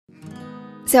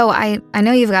So I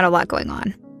know you've got a lot going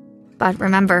on, but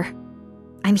remember,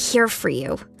 I'm here for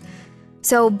you.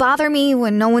 So bother me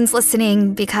when no one's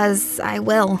listening, because I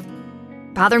will.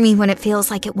 Bother me when it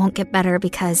feels like it won't get better,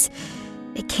 because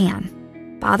it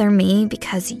can. Bother me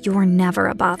because you're never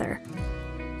a bother.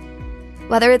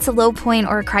 Whether it's a low point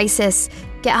or a crisis,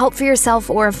 get help for yourself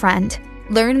or a friend.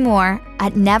 Learn more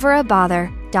at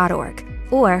neverabother.org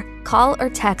or call or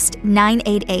text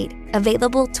 988,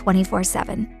 available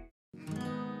 24/7.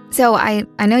 So I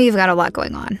know you've got a lot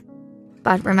going on,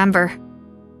 but remember,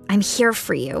 I'm here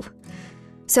for you.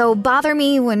 So bother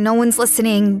me when no one's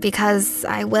listening, because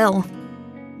I will.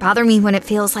 Bother me when it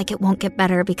feels like it won't get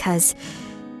better, because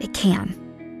it can.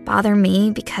 Bother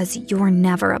me because you're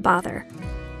never a bother.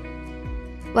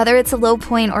 Whether it's a low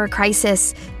point or a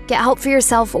crisis, get help for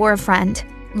yourself or a friend.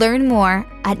 Learn more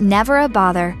at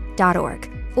neverabother.org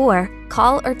or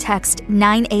call or text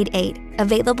 988,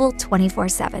 available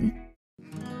 24/7.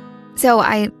 So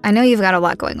I know you've got a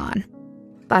lot going on,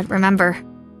 but remember,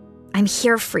 I'm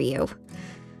here for you.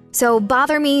 So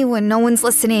bother me when no one's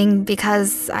listening,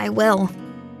 because I will.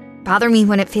 Bother me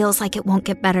when it feels like it won't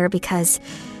get better, because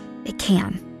it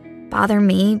can. Bother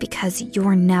me because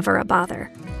you're never a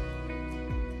bother.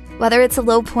 Whether it's a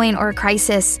low point or a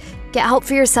crisis, get help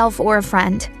for yourself or a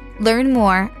friend. Learn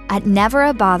more at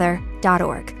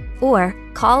neverabother.org or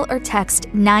call or text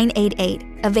 988,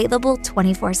 available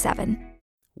 24/7.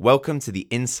 Welcome to the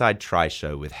Inside Try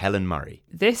Show with Helen Murray.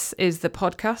 This is the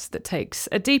podcast that takes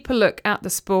a deeper look at the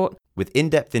sport With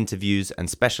in-depth interviews and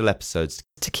special episodes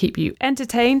to keep you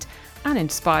entertained and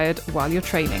inspired while you're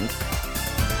training.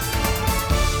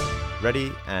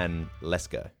 ready, and let's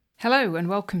go. Hello and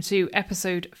welcome to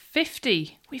episode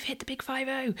 50. We've hit the big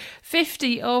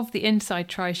 50 of the Inside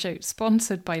Try Show,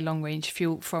 sponsored by Long Range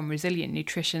Fuel from Resilient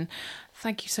Nutrition.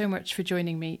 Thank you so much for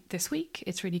joining me this week.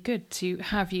 It's really good to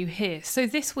have you here. So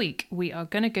this week we are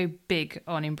going to go big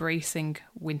on embracing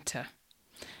winter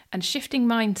and shifting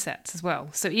mindsets as well.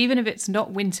 So even if it's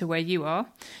not winter where you are,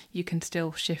 you can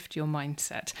still shift your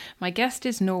mindset. My guest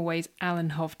is Norway's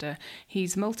Allan Hovda.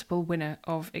 He's multiple winner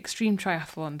of extreme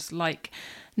triathlons like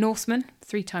Norseman,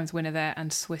 3 times winner there,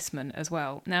 and Swissman as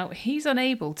well. Now, he's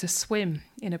unable to swim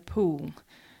in a pool,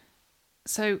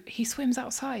 so he swims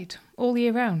outside all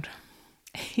year round.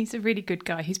 He's a really good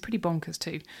guy. He's pretty bonkers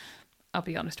too. I'll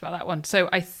be honest about that one. So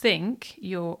I think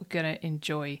you're going to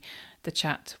enjoy the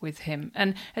chat with him.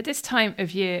 And at this time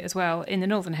of year as well, in the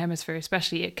Northern Hemisphere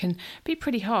especially, it can be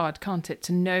pretty hard, can't it,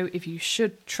 to know if you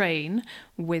should train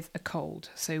with a cold.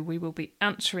 So we will be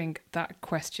answering that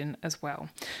question as well.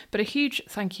 But a huge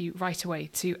thank you right away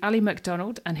to Ali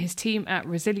McDonald and his team at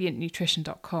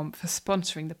resilientnutrition.com for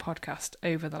sponsoring the podcast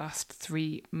over the last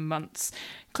 3 months.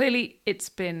 Clearly, it's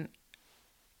been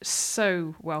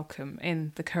so welcome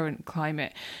in the current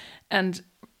climate, and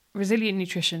Resilient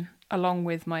Nutrition, along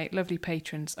with my lovely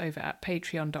patrons over at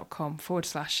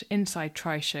patreon.com/Inside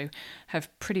Try Show,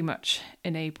 have pretty much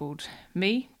enabled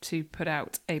me to put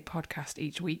out a podcast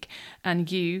each week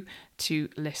and you to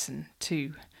listen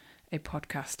to a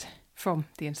podcast from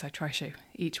the Inside Try Show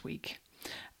each week.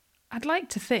 I'd like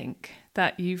to think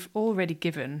that you've already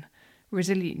given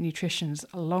Resilient Nutrition's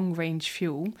Long Range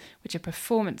Fuel, which are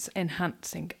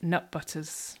performance-enhancing nut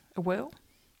butters, a whirl.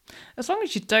 As long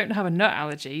as you don't have a nut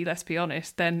allergy, let's be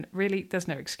honest, then really there's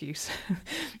no excuse.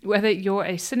 Whether you're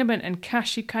a cinnamon and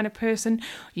cashew kind of person,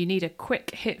 you need a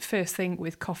quick hit first thing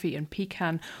with coffee and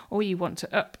pecan, or you want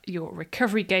to up your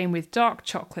recovery game with dark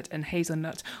chocolate and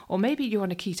hazelnut, or maybe you're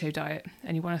on a keto diet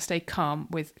and you want to stay calm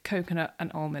with coconut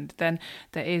and almond, then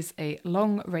there is a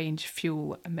Long Range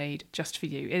Fuel made just for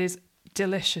you. It is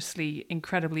deliciously,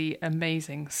 incredibly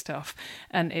amazing stuff,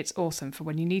 and it's awesome for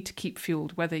when you need to keep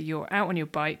fueled, whether you're out on your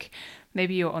bike,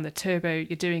 maybe you're on the turbo,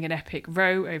 you're doing an epic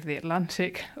row over the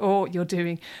Atlantic, or you're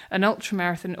doing an ultra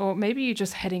marathon, or maybe you're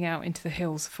just heading out into the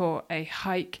hills for a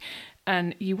hike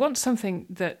and you want something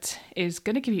that is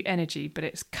going to give you energy, but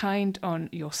it's kind on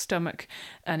your stomach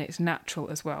and it's natural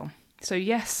as well. So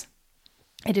yes,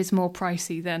 it is more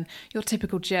pricey than your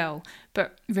typical gel,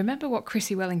 but remember what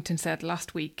Chrissy Wellington said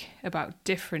last week about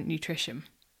different nutrition.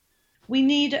 We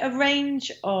need a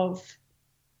range of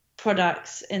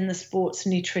products in the sports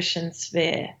nutrition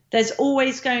sphere. There's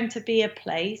always going to be a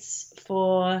place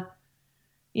for,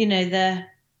 the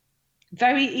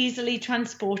very easily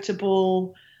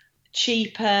transportable,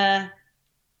 cheaper,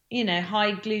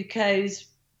 high glucose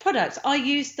products. I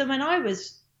used them when I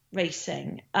was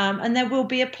racing, and there will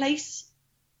be a place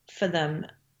for them,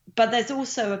 but there's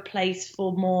also a place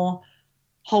for more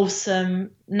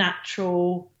wholesome,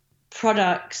 natural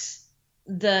products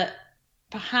that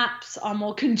perhaps are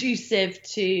more conducive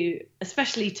to,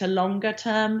 especially to longer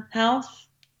term health.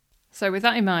 So with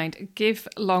that in mind, give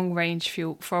long range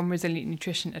fuel from Resilient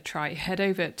Nutrition a try. Head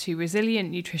over to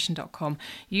resilientnutrition.com,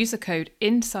 use the code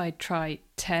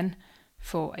INSIDETRY10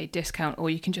 for a discount, or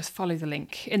you can just follow the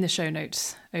link in the show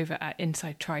notes over at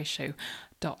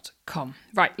InsideTryShow.com.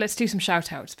 Right, let's do some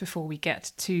shout outs before we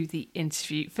get to the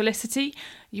interview. Felicity,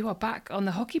 you are back on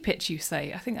the hockey pitch, you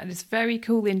say. I think that is very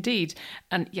cool indeed.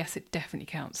 And yes, it definitely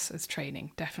counts as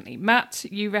training, definitely. Matt,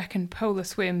 you reckon polar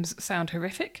swims sound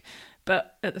horrific,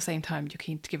 but at the same time, you're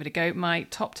keen to give it a go. My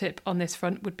top tip on this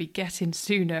front would be get in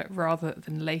sooner rather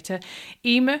than later.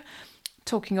 Ema,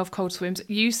 talking of cold swims,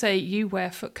 you say you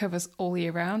wear foot covers all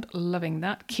year round. Loving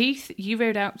that. Keith, you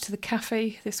rode out to the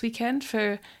cafe this weekend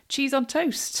for cheese on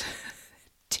toast.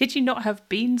 Did you not have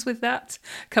beans with that?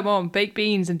 Come on, baked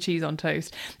beans and cheese on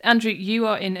toast. Andrew, you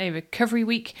are in a recovery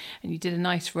week and you did a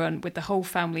nice run with the whole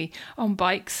family on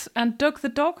bikes. And Doug the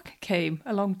dog came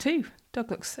along too. Doug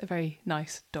looks a very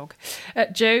nice dog.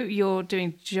 Joe, you're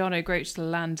doing John O'Groats to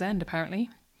Land's End apparently.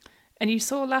 And you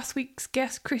saw last week's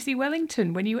guest, Chrissy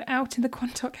Wellington, when you were out in the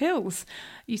Quantock Hills.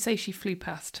 You say she flew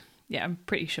past. Yeah, I'm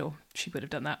pretty sure she would have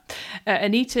done that.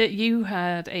 Anita, you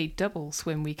had a double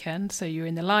swim weekend. So you were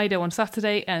in the Lido on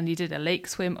Saturday and you did a lake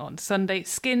swim on Sunday.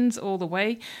 Skins all the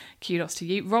way. Kudos to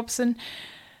you. Robson,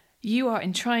 you are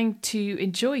in trying to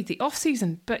enjoy the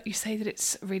off-season, but you say that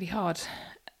it's really hard,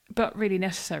 but really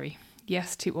necessary.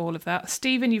 Yes to all of that.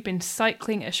 Stephen, you've been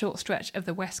cycling a short stretch of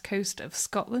the west coast of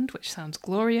Scotland, which sounds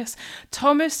glorious.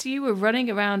 Thomas, you were running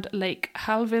around Lake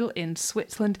Halville in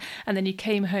Switzerland, and then you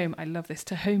came home, I love this,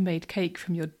 to homemade cake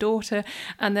from your daughter.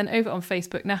 And then over on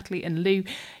Facebook, Natalie and Lou,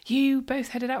 you both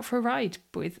headed out for a ride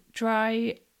with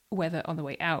dry weather on the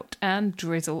way out and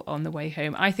drizzle on the way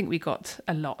home. I think we got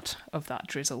a lot of that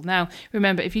drizzle. Now,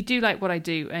 remember, if you do like what I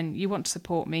do and you want to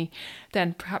support me,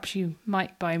 then perhaps you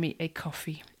might buy me a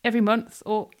coffee every month,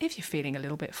 or if you're feeling a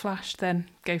little bit flashed, then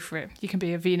go for it. You can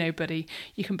be a Vino buddy.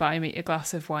 You can buy me a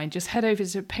glass of wine. Just head over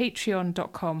to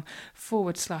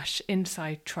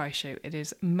patreon.com/Inside Try Show. It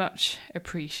is much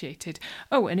appreciated.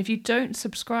 Oh, and if you don't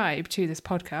subscribe to this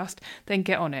podcast, then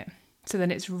get on it. So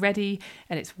then it's ready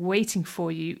and it's waiting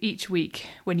for you each week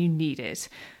when you need it.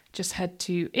 Just head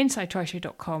to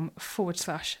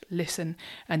insidetryshow.com/listen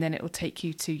and then it will take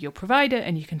you to your provider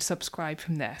and you can subscribe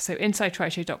from there. So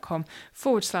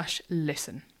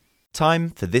insidetryshow.com/listen. Time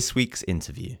for this week's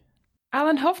interview.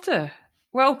 Allan Hovda,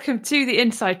 welcome to the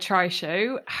Inside Try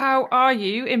Show. How are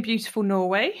you in beautiful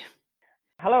Norway?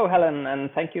 Hello, Helen,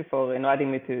 and thank you for inviting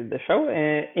me to the show.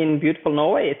 In beautiful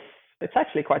Norway, it's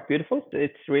actually quite beautiful.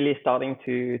 It's really starting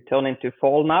to turn into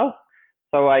fall now.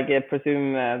 So I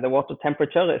presume the water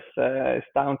temperature is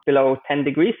down below 10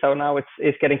 degrees. So now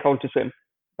it's getting cold to swim,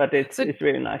 but it's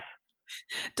really nice.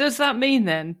 Does that mean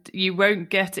then you won't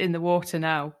get in the water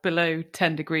now below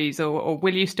 10 degrees or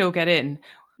will you still get in?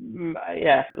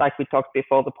 Yeah, like we talked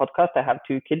before the podcast, I have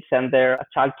 2 kids and they're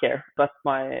at childcare, but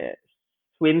my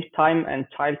swim time and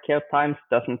childcare times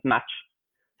doesn't match.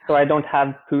 So I don't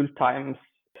have pool times.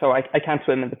 So I can't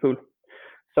swim in the pool.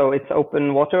 So it's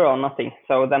open water or nothing.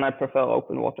 So then I prefer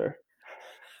open water.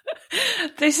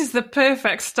 This is the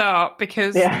perfect start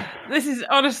because this is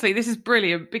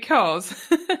brilliant because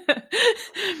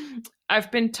I've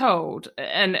been told,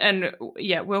 and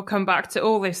yeah, we'll come back to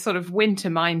all this sort of winter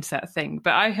mindset thing,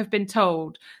 but I have been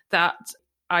told that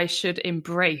I should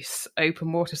embrace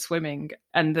open water swimming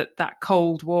and that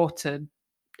cold water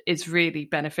is really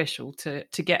beneficial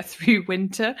to get through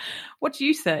winter. What do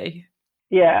you say?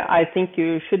 Yeah, I think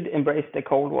you should embrace the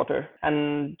cold water.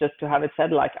 And just to have it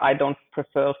said, like, I don't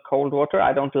prefer cold water.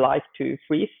 I don't like to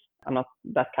freeze. I'm not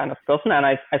that kind of person. And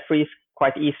I freeze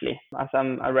quite easily as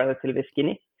I'm relatively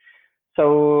skinny.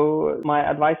 So my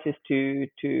advice is to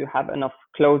have enough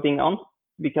clothing on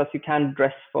because you can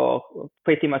dress for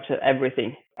pretty much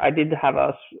everything. I did have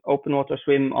a open water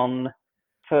swim on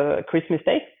Christmas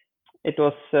Day. It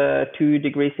was 2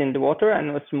 degrees in the water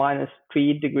and it was minus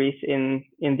 3 degrees in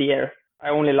the air. I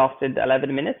only lasted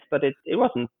 11 minutes, but it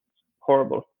wasn't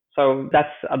horrible. So that's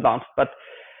advanced. But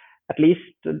at least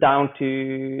down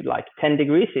to like 10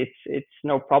 degrees, it's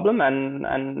no problem.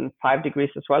 And 5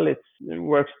 degrees as well, it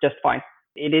works just fine.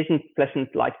 It isn't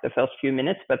pleasant like the first few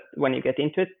minutes, but when you get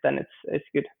into it, then it's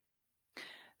good.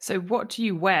 So what do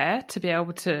you wear to be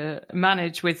able to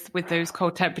manage with those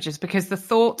cold temperatures? Because the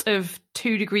thought of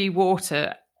 2 degree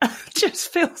water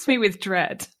just fills me with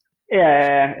dread.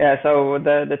 Yeah. So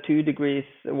the 2 degrees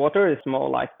water is more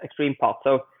like extreme part.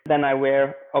 So then I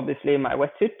wear obviously my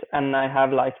wetsuit and I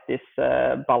have like this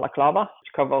balaclava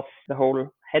which covers the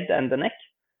whole head and the neck.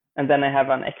 And then I have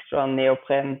an extra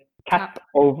neoprene cap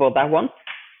over that one.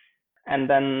 and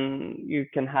then you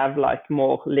can have like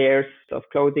more layers of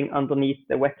clothing underneath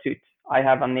the wetsuit. I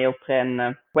have a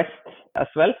neoprene vest as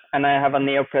well, and I have a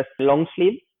neoprene long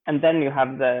sleeve, and then you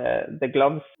have the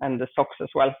gloves and the socks as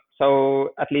well.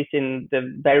 So at least in the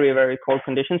very, very cold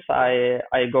conditions, I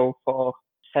go for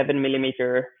 7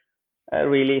 millimeter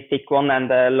really thick one and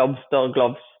the lobster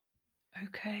gloves.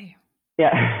 Okay.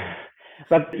 Yeah.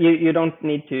 But you don't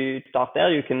need to start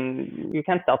there. You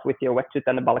can start with your wetsuit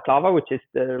and the balaclava, which is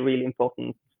the really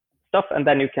important stuff, and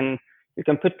then you can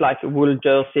put like a wool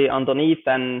jersey underneath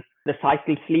and the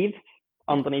cycle sleeve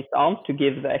underneath the arms to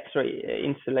give the extra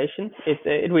insulation.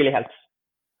 It really helps.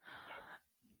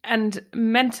 And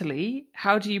mentally,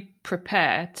 how do you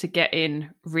prepare to get in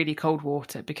really cold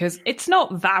water? Because it's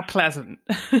not that pleasant.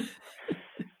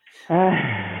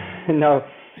 No,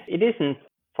 it isn't.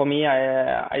 For me,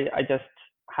 I just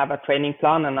have a training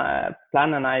plan and I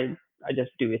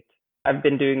just do it. I've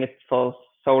been doing it for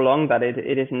so long that it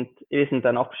isn't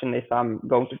an option if I'm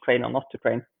going to train or not to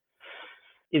train.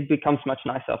 It becomes much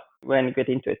nicer when you get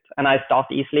into it. And I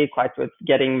start easily quite with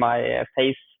getting my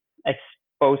face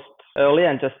exposed early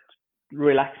and just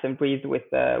relax and breathe with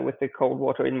the cold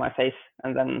water in my face,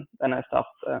 and then I start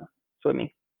swimming.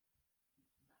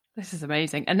 This is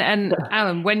amazing. And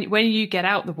Allan, when you get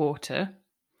out the water,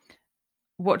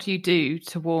 what do you do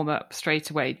to warm up straight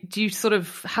away? Do you sort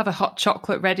of have a hot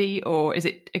chocolate ready, or is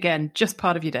it again just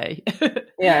part of your day?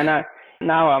 Yeah,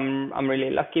 now I'm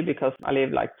really lucky because I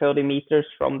live like 30 meters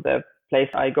from the place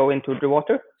I go into the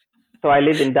water. So I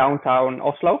live in downtown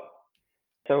Oslo.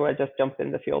 So I just jump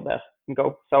in the fjord there and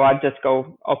go. So I just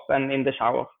go up and in the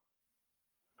shower.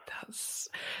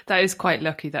 That is quite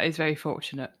lucky. That is very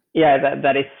fortunate. Yeah,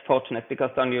 that is fortunate,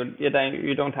 because then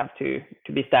you don't have to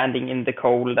be standing in the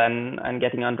cold and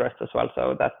getting undressed as well.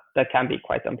 So that can be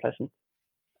quite unpleasant.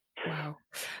 Wow.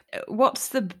 What's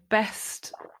the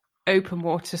best open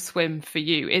water swim for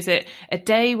you? Is it a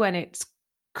day when it's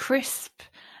crisp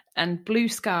and blue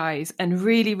skies and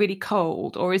really, really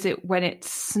cold, or is it when it's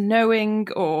snowing,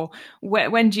 or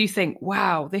when do you think,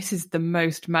 wow, this is the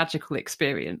most magical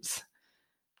experience?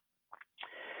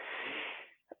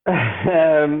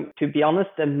 To be honest,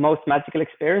 the most magical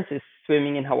experience is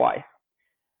swimming in Hawaii.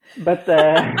 But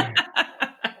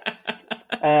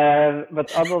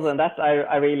but other than that,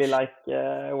 I really like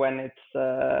when it's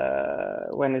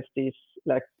these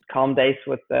like calm days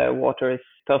with the water is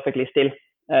perfectly still,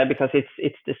 because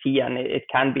it's the sea and it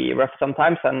can be rough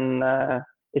sometimes, and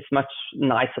it's much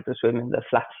nicer to swim in the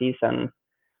flat seas and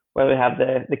where we have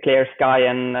the clear sky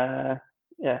and the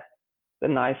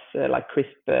nice like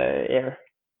crisp air.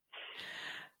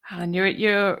 And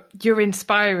you're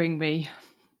inspiring me.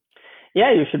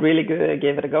 Yeah, you should really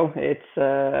give it a go. It's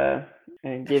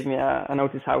give me a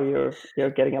notice how you're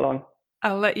getting along.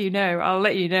 I'll let you know.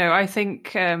 I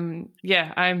think I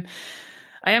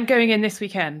am going in this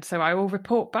weekend, so I will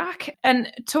report back.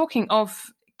 And talking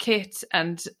of kit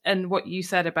and what you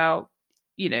said about,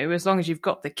 as long as you've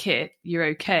got the kit, you're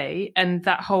okay. And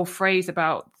that whole phrase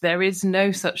about there is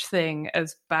no such thing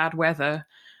as bad weather,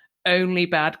 only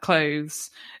bad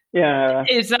clothes. Yeah.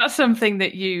 Is that something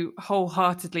that you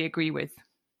wholeheartedly agree with?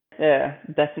 Yeah,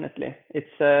 definitely.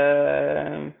 It's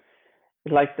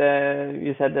like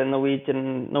you said, the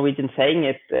Norwegian saying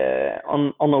it,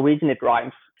 on Norwegian it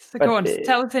rhymes. So go on,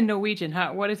 tell us in Norwegian,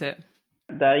 what is it?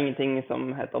 Det er ingenting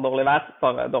som heter dårlig vær,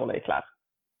 bare dårlige klær.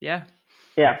 Yeah.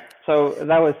 Yeah, so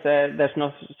that was, there's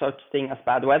no such thing as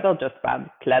bad weather, just bad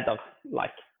kläder,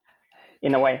 like,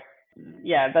 in a way.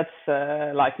 Yeah, that's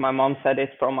like my mom said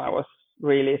it from I was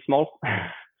really small.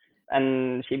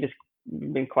 And she was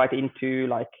been quite into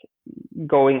like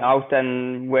going out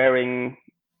and wearing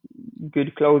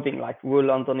good clothing, like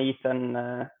wool underneath and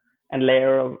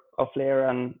layer of layer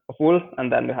and of wool,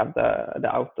 and then we have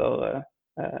the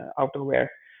outer wear.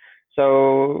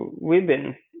 So we've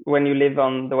been, when you live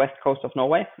on the west coast of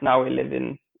Norway, now we live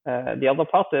in the other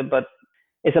part, but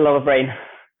it's a lot of rain.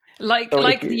 Like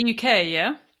the UK,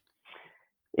 yeah.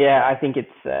 Yeah, I think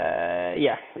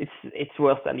it's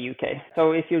worse than the UK.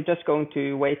 So if you're just going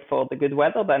to wait for the good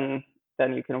weather, then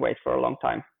you can wait for a long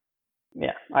time.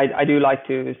 Yeah, I do like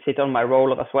to sit on my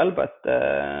roller as well, but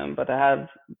I have,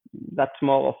 that's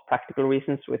more of practical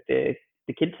reasons with the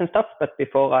kids and stuff. But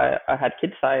before I had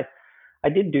kids, I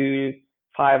did do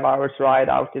 5 hours ride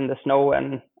out in the snow,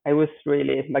 and it was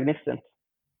really magnificent.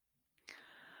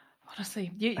 Honestly,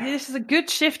 this is a good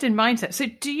shift in mindset. So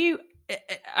do you?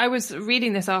 I was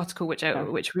reading this article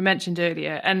which we mentioned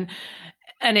earlier, and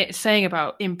it's saying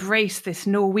about embrace this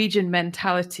Norwegian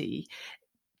mentality.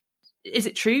 Is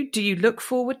it true? Do you look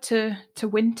forward to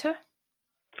winter?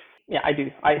 Yeah, I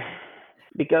do.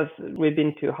 Because we've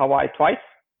been to Hawaii twice,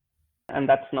 and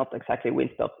that's not exactly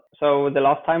winter. So the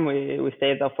last time we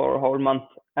stayed there for a whole month,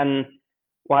 and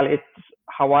while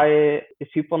Hawaii is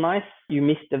super nice, you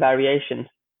miss the variation.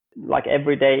 Like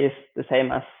every day is the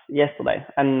same as yesterday,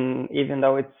 and even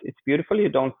though it's beautiful, you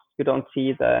don't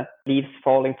see the leaves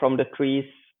falling from the trees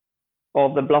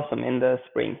or the blossom in the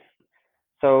spring.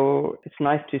 So it's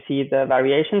nice to see the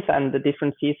variations, and the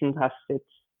different seasons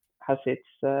has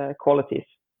its qualities.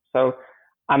 So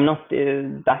I'm not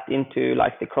that into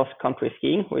like the cross country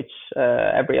skiing, which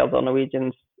every other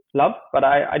Norwegians love, but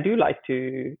I do like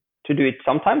to do it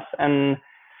sometimes, and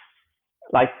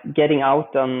like getting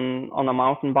out on a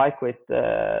mountain bike with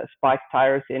spiked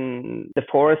tires in the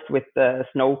forest with the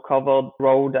snow covered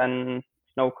road and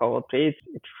snow covered trees.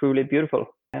 It's truly beautiful.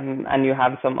 And you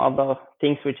have some other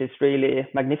things which is really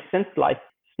magnificent, like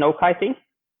snow kiting.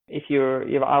 If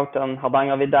you're out on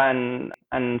Hardangervidda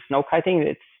and snow kiting,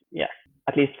 it's, yeah,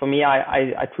 at least for me,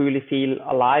 I truly feel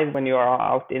alive when you are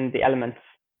out in the elements.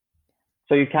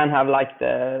 So you can have like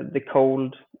the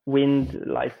cold wind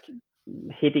like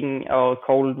hitting, or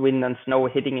cold wind and snow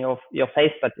hitting your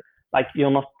face, but like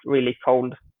you're not really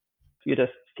cold. You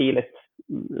just feel it,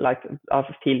 like a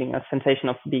feeling, a sensation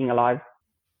of being alive.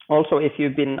 Also, if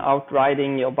you've been out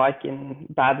riding your bike in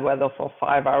bad weather for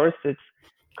 5 hours, it's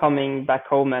coming back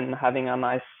home and having a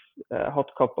nice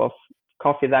hot cup of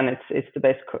coffee. Then it's the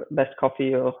best coffee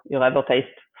you'll ever taste.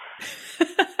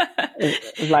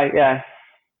 It's like, yeah.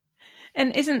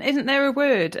 And isn't there a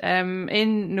word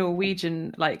in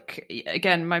Norwegian, like,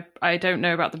 again, I don't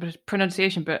know about the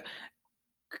pronunciation, but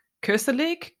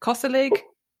koselig?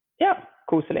 Yeah,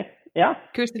 koselig. Yeah,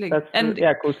 koselig.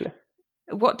 Koselig.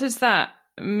 What does that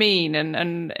mean,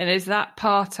 and is that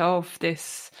part of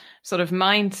this sort of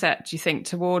mindset, do you think,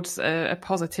 towards a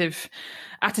positive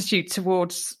attitude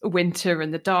towards winter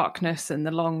and the darkness and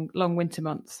the long winter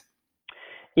months?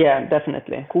 Yeah,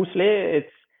 definitely. Koselig,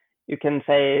 you can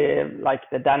say like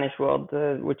the Danish word,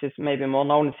 which is maybe more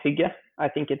known as hygge. I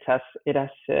think it has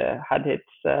had its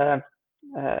got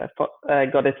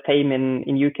its fame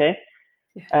in UK.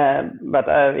 Yeah. But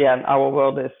our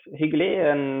word is hyggelig,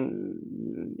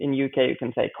 and in UK you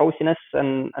can say coziness,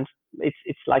 and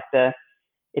it's like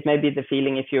it may be the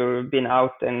feeling if you've been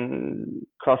out and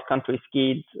cross country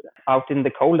skied out in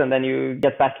the cold, and then you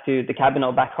get back to the cabin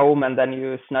or back home, and then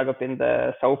you snug up in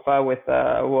the sofa with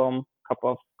a warm cup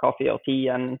of coffee or tea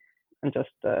and just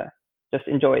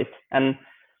enjoy it. And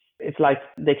it's like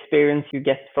the experience you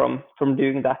get from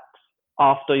doing that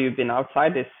after you've been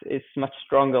outside is much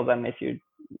stronger than if you've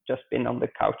just been on the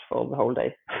couch for the whole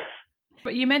day.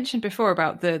 But you mentioned before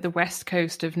about the west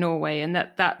coast of Norway, and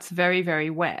that's very, very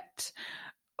wet.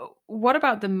 What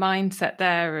about the mindset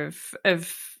there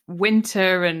of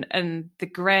winter and the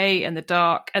grey and the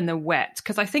dark and the wet?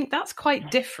 Because I think that's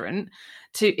quite different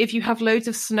to if you have loads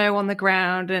of snow on the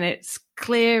ground and it's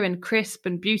clear and crisp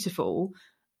and beautiful,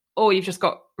 or you've just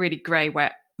got really grey,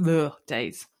 wet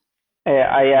days.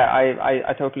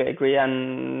 I totally agree,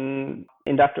 and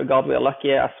in that regard we are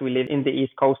lucky as we live in the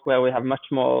East Coast, where we have much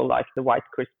more like the white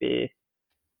crispy,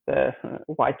 the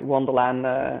white wonderland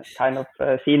kind of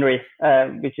scenery,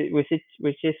 which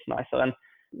is nicer. And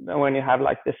when you have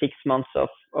like the 6 months of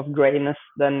grayness,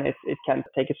 then it can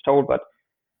take its toll. But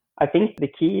I think the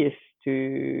key is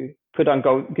to put on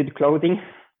good clothing,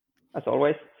 as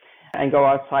always, and go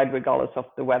outside regardless of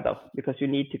the weather, because you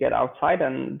need to get outside,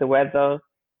 and the weather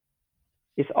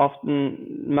is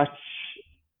often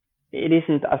it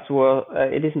isn't as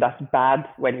bad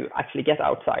when you actually get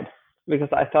outside. Because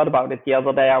I thought about it the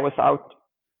other day. I was out,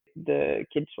 the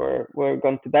kids were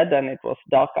gone to bed, and it was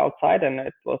dark outside, and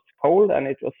it was cold, and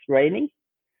it was raining.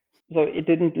 So it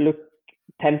didn't look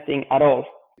tempting at all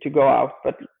to go out.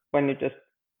 But when you just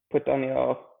put on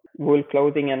your wool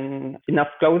clothing and enough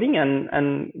clothing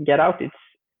and get out,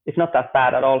 it's not that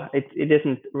bad at all. It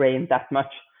doesn't rain that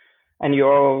much, and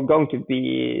you're going to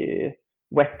be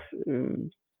wet,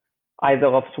 either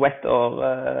of sweat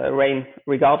or rain,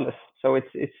 regardless. So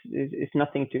it's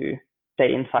nothing to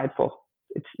stay inside for.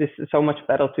 It's so much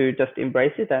better to just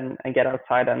embrace it and get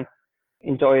outside and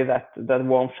enjoy that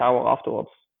warm shower afterwards.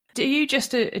 Do you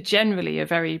just generally a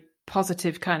very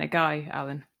positive kind of guy,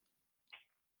 Allan?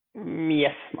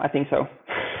 Yes, I think so.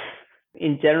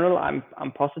 In general,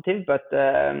 I'm positive, but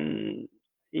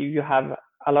you have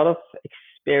a lot of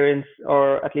experience,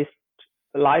 or at least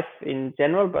life in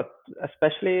general, but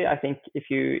especially I think if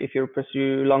you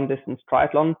pursue long distance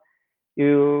triathlon,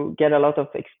 you get a lot of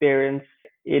experience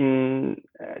in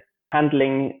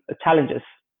handling challenges.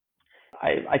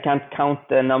 I can't count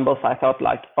the numbers. I thought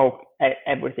like,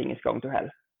 everything is going to hell.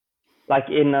 Like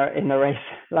in a race,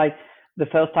 like The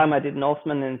first time I did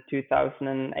Norseman in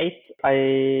 2008,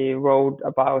 I rode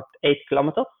about 8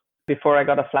 kilometers before I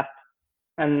got a flat.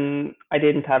 And I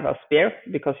didn't have a spare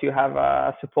because you have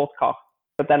a support car.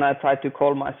 But then I tried to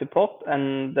call my support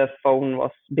and the phone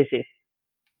was busy.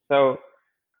 So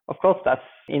of course, that's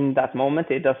in that moment,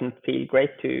 it doesn't feel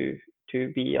great to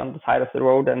be on the side of the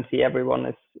road and see everyone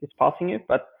is passing you.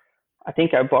 But I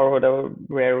think I borrowed a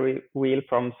rear wheel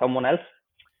from someone else,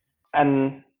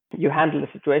 and you handle the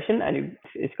situation, and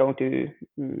it's going to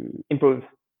improve.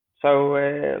 So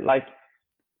like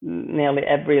nearly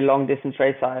every long distance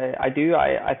race I do,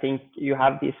 I think you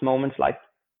have these moments like,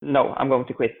 no, I'm going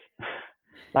to quit.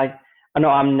 Like, no,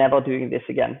 I'm never doing this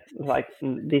again. Like,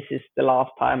 this is the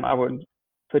last time I would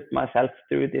put myself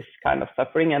through this kind of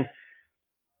suffering.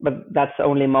 But that's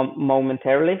only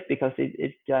momentarily, because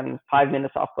it can 5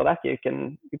 minutes after that you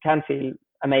can feel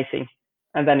amazing,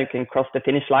 and then you can cross the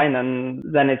finish line, and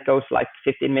then it goes like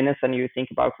 15 minutes and you think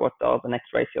about what are the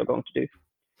next race you're going to do.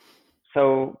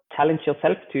 So challenge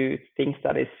yourself to things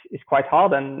that is quite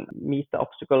hard, and meet the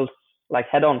obstacles like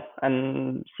head on,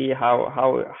 and see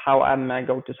how am I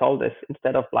going to solve this,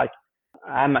 instead of like,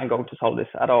 am I going to solve this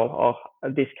at all, or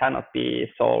this cannot be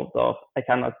solved, or I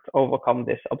cannot overcome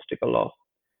this obstacle, or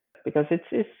because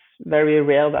it's very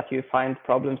rare that you find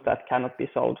problems that cannot be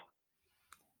solved.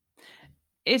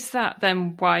 Is that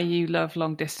then why you love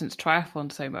long distance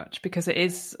triathlon so much? Because it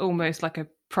is almost like a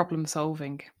problem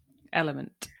solving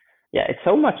element. Yeah, it's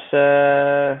so much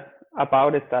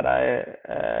about it that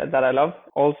I love.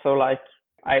 Also, like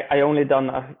I only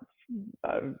done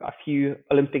a few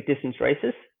Olympic distance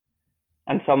races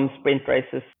and some sprint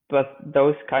races, but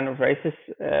those kind of races,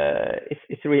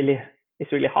 it's really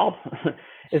hard.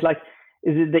 It's like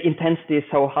the intensity is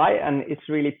so high and it's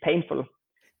really painful.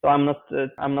 So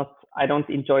I don't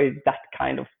enjoy that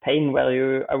kind of pain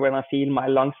when I feel my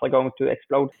lungs are going to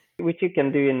explode, which you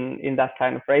can do in that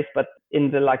kind of race. But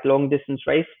in the like long distance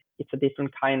race, it's a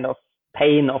different kind of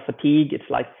pain or fatigue. It's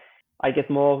like I get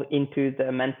more into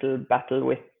the mental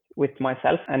battle with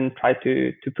myself and try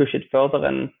to push it further,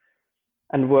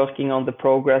 and working on the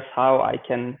progress, how I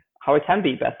can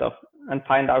be better, and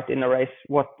find out in a race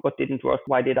what didn't work,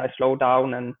 why did I slow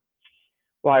down, and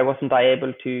why wasn't I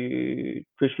able to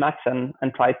push max, and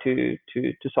try to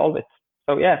solve it.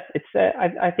 So yeah, it's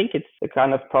I think it's the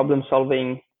kind of problem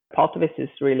solving part of it is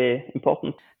really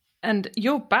important. And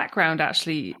your background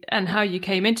actually, and how you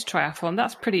came into triathlon,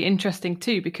 that's pretty interesting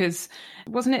too, because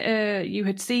wasn't it you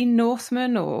had seen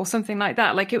Norseman or something like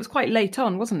that? Like, it was quite late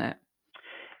on, wasn't it?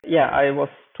 Yeah, I was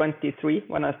 23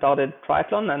 when I started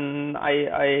triathlon, and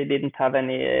I didn't have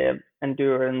any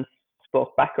endurance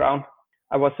sport background.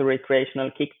 I was a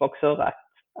recreational kickboxer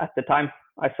at the time.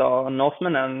 I saw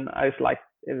Norseman and I was like,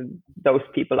 those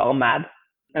people are mad.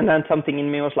 And then something in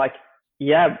me was like,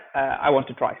 yeah, I want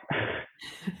to try.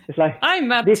 It's like, I'm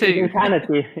mad this too. is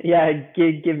insanity. Yeah,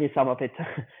 give me some of it.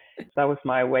 That was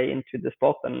my way into the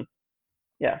sport. And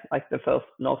yeah, like the first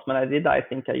Norseman I did, I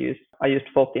think I used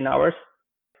 14 hours.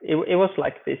 It was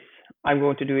like this, I'm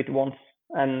going to do it once,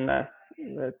 and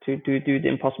to do the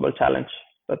impossible challenge.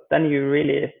 But then you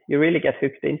really get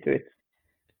hooked into it,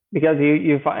 because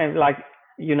you find, like,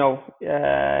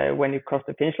 when you cross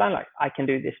the finish line, like, I can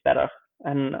do this better,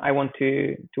 and I want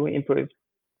to improve.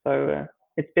 So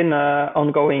it's been an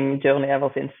ongoing journey ever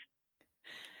since.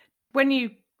 When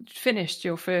you finished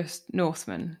your first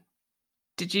Norseman,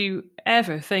 did you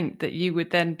ever think that you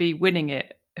would then be winning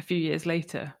it a few years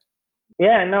later?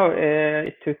 Yeah, no,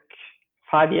 it took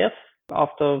 5 years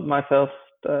after my first,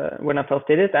 when I first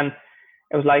did it. And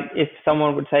it was like, if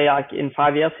someone would say, like, in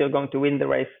 5 years, you're going to win the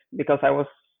race, because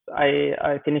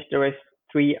I finished the race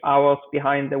 3 hours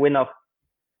behind the winner.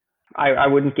 I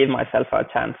wouldn't give myself a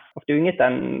chance of doing it,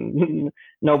 and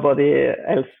nobody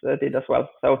else did as well.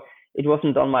 So it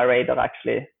wasn't on my radar,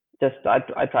 actually. Just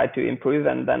I tried to improve,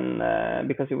 and then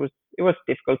because it was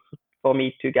difficult for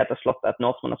me to get a slot at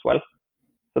Norseman as well.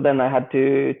 So then I had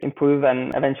to improve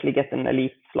and eventually get an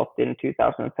elite slot in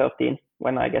 2013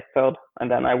 when I get third. And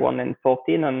then I won in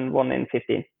 14 and won in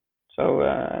 15. So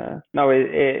no,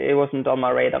 it wasn't on my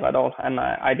radar at all. And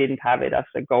I didn't have it as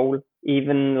a goal.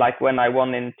 Even like when I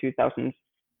won in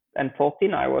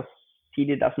 2014, I was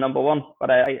seeded as number one,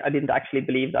 but I didn't actually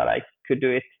believe that I could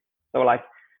do it. So like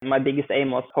my biggest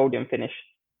aim was podium finish.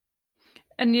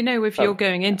 And if you're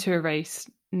going into a race,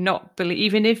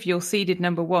 even if you're seeded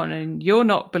number one and you're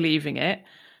not believing it,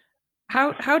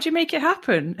 how do you make it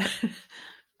happen?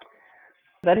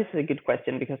 That is a good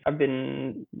question, because I've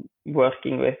been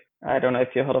working with, I don't know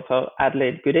if you heard of her,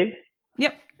 Adelaide Gooding.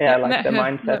 Yep. Yeah, like the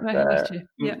mindset.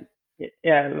 Yeah.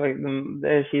 Yeah, like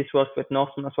she's worked with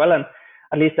Norseman as well, and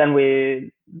at least then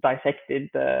we dissected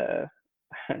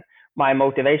my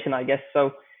motivation, I guess.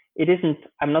 So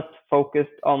I'm not focused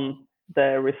on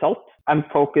the result. I'm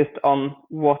focused on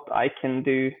what I can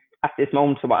do at this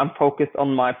moment. So I'm focused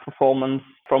on my performance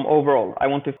from overall. I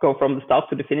want to go from the start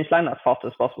to the finish line as fast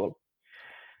as possible.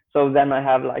 So then I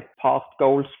have like past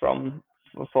goals for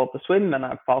the swim, and I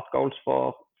have past goals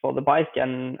for the bike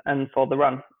and for the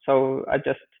run. So I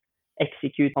just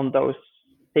execute on those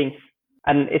things.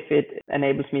 And if it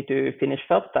enables me to finish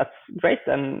first, that's great.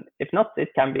 And if not, it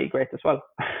can be great as well.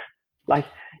 Like,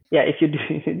 yeah, if you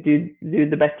do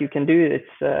the best you can do,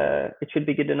 it should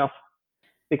be good enough.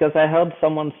 Because I heard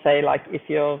someone say, like, if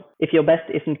your best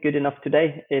isn't good enough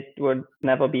today, it would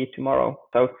never be tomorrow.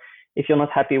 So if you're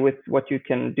not happy with what you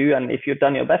can do, and if you've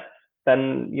done your best,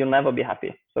 then you'll never be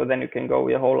happy. So then you can go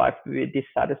your whole life be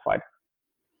dissatisfied,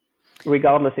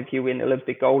 regardless if you win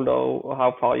Olympic gold or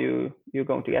how far you're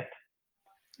going to get.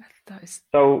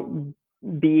 So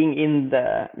being in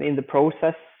the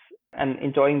process and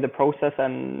enjoying the process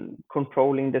and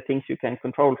controlling the things you can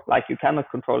control. Like, you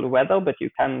cannot control the weather, but you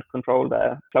can control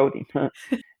the clothing.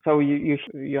 So you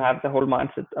have the whole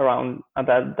mindset around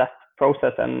that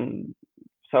process. And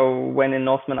so when in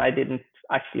Norseman I didn't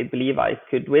actually believe I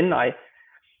could win, I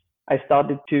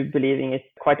started to believing it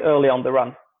quite early on the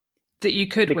run. That you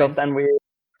could because win?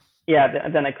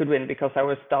 Then I could win, because I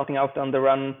was starting out on the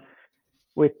run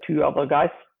with two other guys.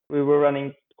 We were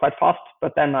running quite fast,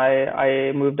 but then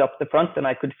I moved up the front and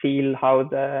I could feel how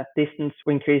the distance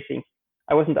was increasing.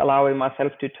 I wasn't allowing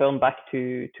myself to turn back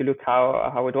to look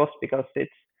how it was, because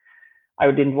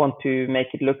I didn't want to make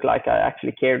it look like I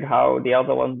actually cared how the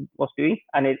other one was doing,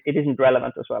 and it isn't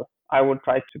relevant as well. I would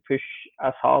try to push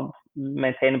as hard,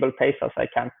 maintainable pace as I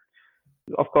can.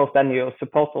 Of course, then your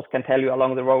supporters can tell you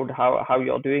along the road how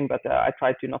you're doing, but I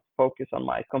try to not focus on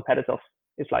my competitors.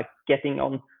 It's like getting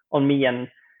on me and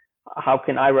how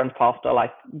can I run faster,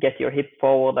 like get your hip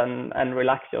forward and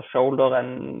relax your shoulder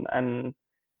and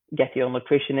get your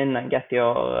nutrition in and get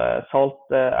your salt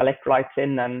electrolytes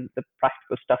in and the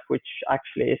practical stuff, which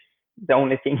actually is the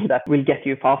only thing that will get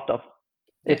you faster.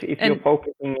 If you're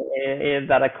focusing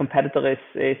that a competitor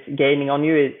is gaining on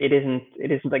you, it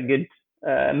isn't a good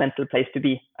mental place to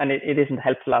be, and it isn't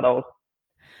helpful at all.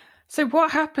 So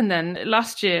what happened then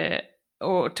last year,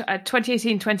 or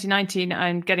 2018, 2019,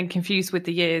 I'm getting confused with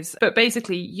the years, but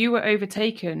basically you were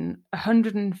overtaken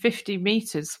 150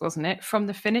 meters, wasn't it, from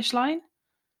the finish line?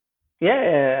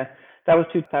 Yeah, that was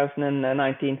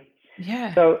 2019.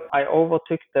 Yeah. So I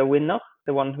overtook the winner,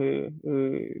 the one who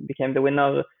became the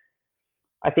winner,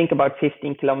 I think about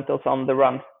 15 kilometers on the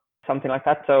run, something like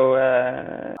that. So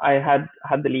I had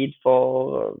the lead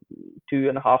for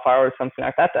 2.5 hours, something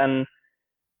like that. And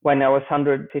when I was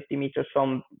 150 meters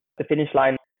from the finish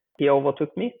line, he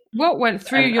overtook me. What went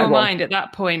through your mind at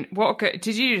that point?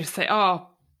 Did you just say, "Oh,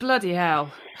 bloody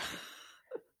hell"?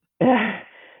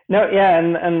 No, yeah,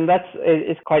 and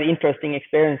it's quite interesting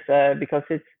experience because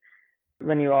it's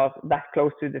when you are that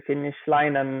close to the finish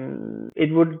line, and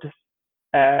it would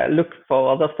look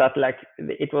for others that like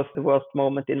it was the worst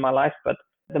moment in my life, but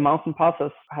the mountain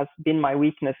passes has been my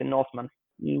weakness in Norseman.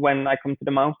 When I come to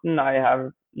the mountain, I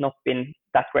have not been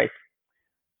that great.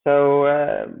 So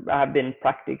I have been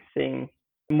practicing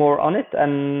more on it,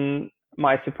 and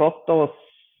my supporter was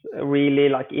really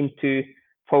like into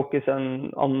focus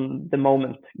on the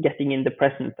moment, getting in the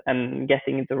present and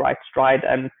getting the right stride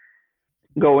and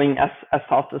going as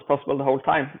fast as possible the whole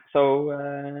time. So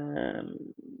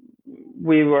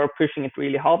we were pushing it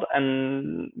really hard,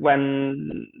 and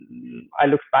when I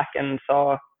looked back and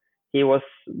saw he was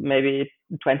maybe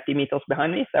 20 meters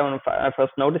behind me, so when I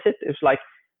first noticed it, it was like,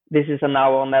 this is a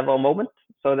now or never moment.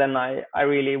 So then I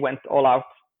really went all out,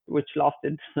 which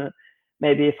lasted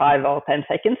maybe 5 or 10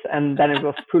 seconds, and then it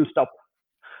was full stop.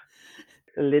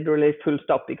 Literally full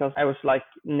stop, because I was like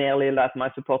nearly that my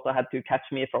supporter had to catch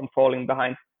me from falling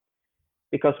behind,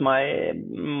 because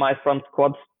my front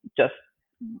quads just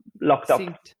locked up.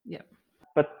 Yeah.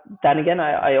 But then again,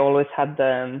 I always had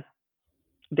the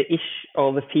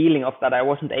or the feeling of that I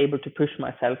wasn't able to push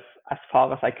myself as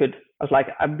far as I could. I was like,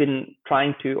 I've been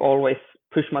trying to always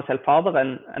push myself farther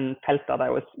and felt that I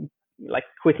was like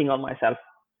quitting on myself.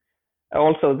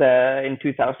 Also in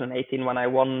 2018, when I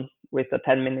won with a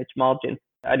 10-minute margin,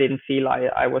 I didn't feel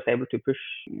I was able to push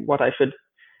what I should.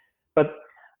 But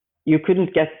you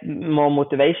couldn't get more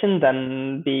motivation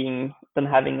than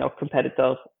having a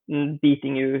competitor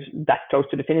beating you that close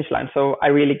to the finish line. So I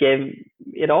really gave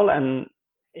it all, and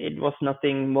it was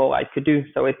nothing more I could do.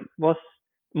 So it was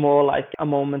more like a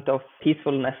moment of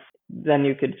peacefulness. Then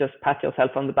you could just pat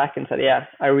yourself on the back and say, yeah,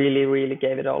 I really, really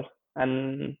gave it all.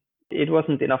 And It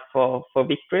wasn't enough for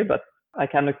victory, but I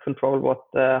cannot control what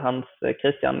Hans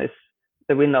Christian,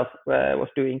 the winner, was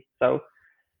doing. So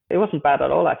it wasn't bad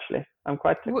at all, actually. I'm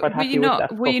quite happy with that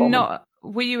performance.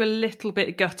 Were you a little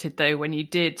bit gutted though when you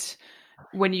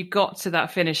got to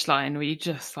that finish line? Were you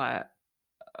just like,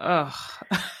 ugh?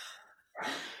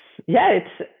 Yeah,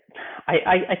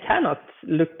 I cannot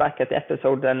look back at the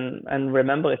episode and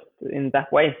remember it in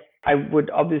that way. I would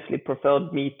obviously prefer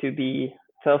me to be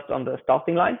first on the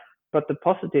starting line, but the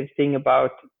positive thing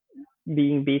about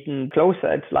being beaten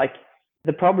closer, it's like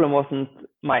the problem wasn't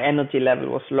my energy level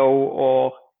was low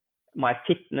or my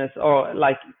fitness, or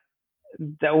like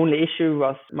the only issue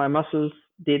was my muscles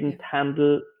didn't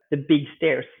handle the big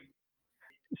stairs.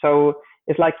 So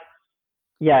it's like,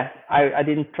 yeah, I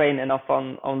didn't train enough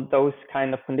on those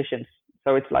kind of conditions.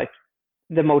 So it's like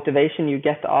the motivation you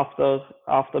get after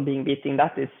being beaten,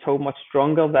 that is so much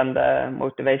stronger than the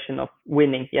motivation of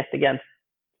winning yet again.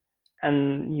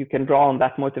 And you can draw on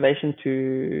that motivation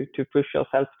to push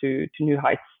yourself to new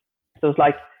heights. So it's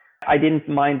like, I didn't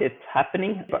mind it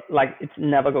happening, but like it's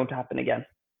never going to happen again.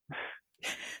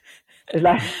 It's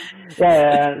like,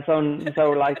 yeah.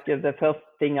 So like the first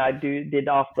thing I did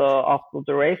after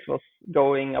the race was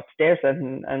going upstairs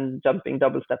and jumping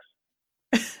double steps.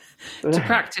 To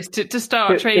practice, to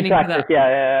start training for that.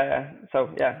 Yeah. So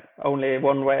yeah, only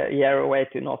year away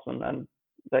to Norseman, and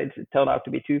so it turned out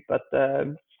to be 2. But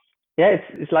yeah,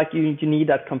 it's like you need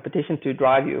that competition to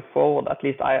drive you forward. At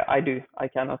least I do. I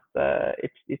cannot.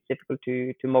 It's difficult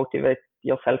to motivate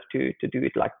yourself to do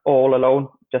it like all alone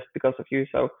just because of you.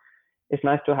 So it's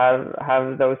nice to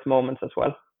have those moments as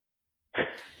well.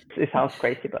 It sounds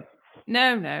crazy, but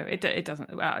no, it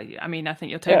doesn't. Well, I mean, I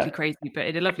think you're totally crazy, but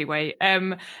in a lovely way.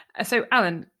 So,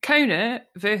 Allan, Kona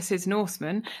versus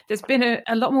Norseman. There's been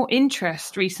a lot more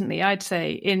interest recently, I'd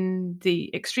say, in the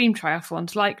extreme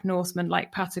triathlons, like Norseman,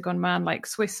 like Patagon Man, like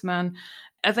Swiss Man.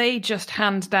 Are they just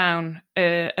hands down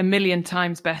a million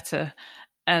times better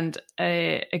and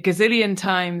a gazillion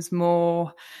times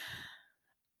more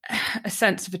a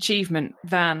sense of achievement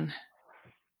than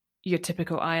your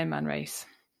typical Ironman race?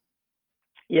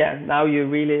 Yeah, now you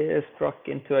really struck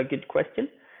into a good question.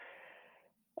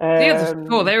 The others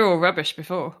before, they were all rubbish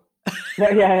before.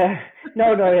 Yeah.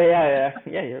 Your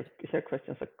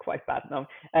questions are quite bad now.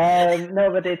 No,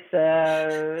 but it's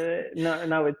I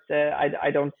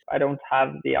don't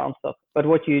have the answer. But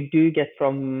what you do get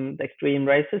from the extreme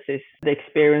races is the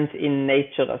experience in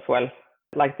nature as well.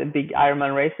 Like the big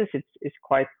Ironman races, it's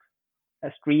quite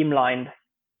streamlined.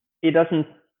 It doesn't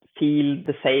feel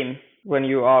the same when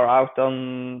you are out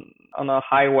on a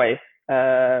highway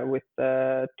with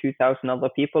 2,000 other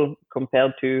people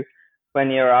compared to when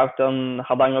you're out on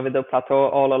Hardangervidda Plateau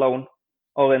all alone,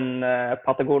 or in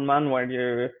Patagon Man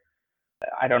where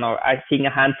I think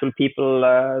a handful of people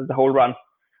the whole run,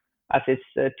 as it's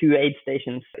 2 aid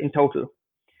stations in total.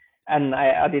 And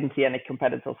I didn't see any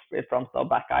competitors front or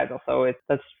back either, so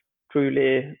that's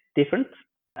truly different.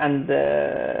 And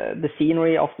the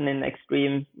scenery often in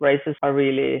extreme races are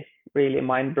really, really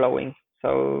mind-blowing.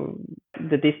 So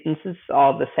the distances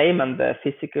are the same and the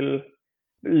physical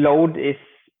load is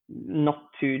not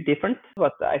too different,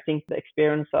 but I think the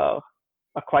experience are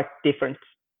quite different.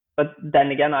 But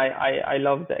then again, I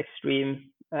love the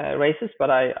extreme races, but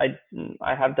I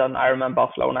have done Ironman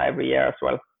Barcelona every year as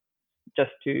well,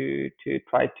 just to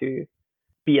try to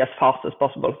be as fast as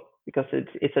possible, because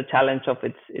it's a challenge of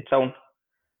its own.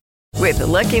 With the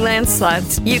Lucky Land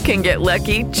Slots, you can get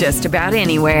lucky just about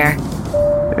anywhere.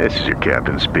 This is your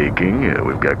captain speaking.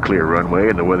 We've got clear runway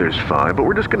and the weather's fine, but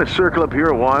we're just going to circle up here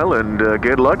a while and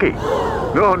get lucky.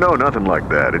 No, nothing like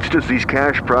that. It's just these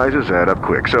cash prizes add up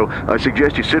quick. So I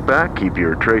suggest you sit back, keep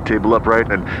your tray table upright,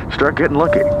 and start getting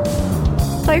lucky.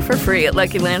 Play for free at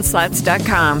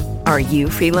LuckyLandSlots.com. Are you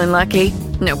feeling lucky?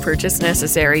 No purchase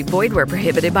necessary. Void where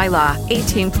prohibited by law.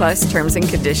 18+ terms and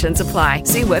conditions apply.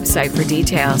 See website for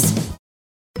details.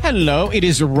 Hello, it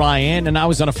is Ryan, and I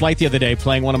was on a flight the other day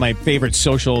playing one of my favorite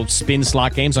social spin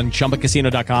slot games on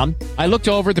ChumbaCasino.com. I looked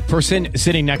over at the person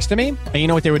sitting next to me, and you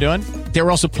know what they were doing? They were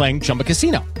also playing Chumba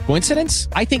Casino. Coincidence?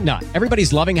 I think not.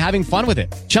 Everybody's loving having fun with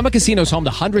it. Chumba Casino is home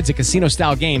to hundreds of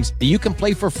casino-style games that you can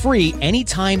play for free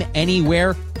anytime,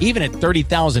 anywhere, even at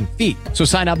 30,000 feet. So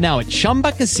sign up now at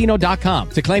ChumbaCasino.com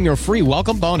to claim your free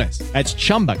welcome bonus. That's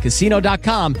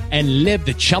ChumbaCasino.com and live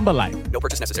the Chumba life. No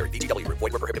purchase necessary. VGW. Void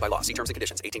where prohibited by law. See terms and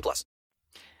conditions. 18+.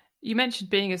 You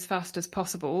mentioned being as fast as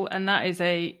possible, and that is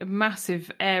a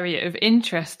massive area of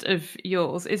interest of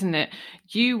yours, isn't it?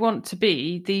 You want to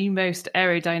be the most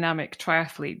aerodynamic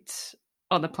triathlete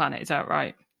on the planet, is that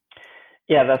right?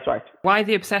 Yeah, that's right. Why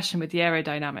the obsession with the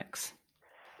aerodynamics?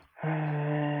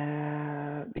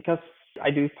 because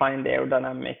I do find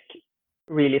aerodynamic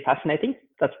really fascinating.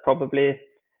 That's probably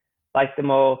like the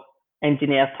more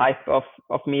engineer type of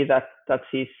me that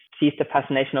sees the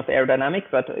fascination of aerodynamics,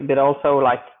 but also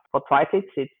like for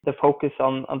triathletes, the focus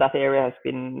on that area has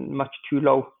been much too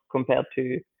low compared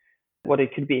to what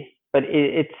it could be. But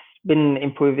it's been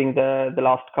improving the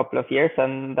last couple of years,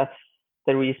 and that's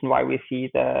the reason why we see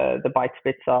the bike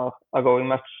splits are going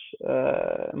much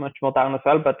more down as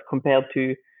well. But compared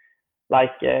to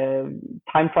like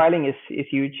time trialing is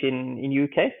huge in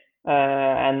UK,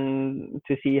 and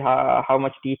to see how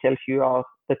much details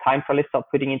the time trialists are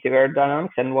putting into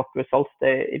aerodynamics and what results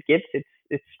it gives,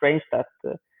 it's strange that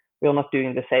we're not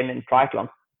doing the same in triathlon.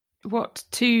 What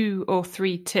 2 or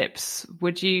 3 tips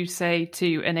would you say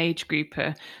to an age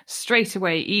grouper straight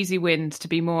away, easy wins to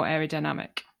be more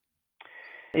aerodynamic?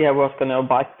 Yeah, work on your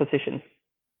bike position.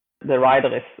 The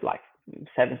rider is like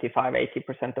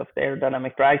 75-80% of the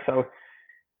aerodynamic drag, so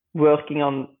working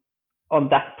on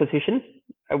that position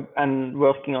and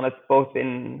working on it both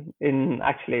in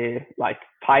actually like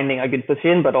finding a good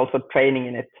position, but also training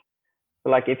in it.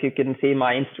 So like if you can see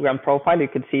my Instagram profile, you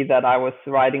could see that I was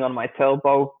riding on my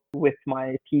turbo with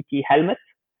my TT helmet,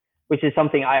 which is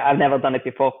something I've never done it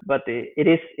before, but it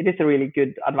is a really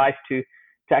good advice to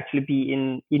actually be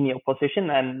in your position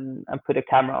and put a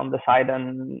camera on the side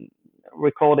and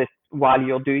record it while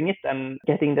you're doing it, and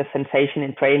getting the sensation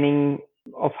in training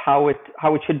of how it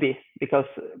should be, because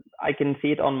I can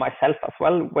see it on myself as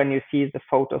well. When you see the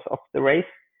photos of the race,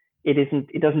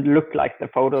 it doesn't look like the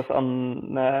photos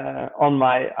on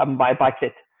my bike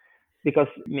fit, because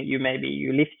you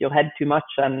lift your head too much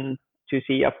and to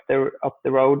see up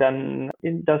the road, and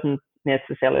it doesn't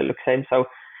necessarily look the same. So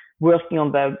working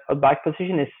on the bike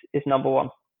position is number one.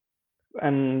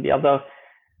 And the other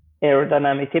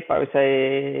aerodynamic tip, I would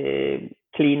say,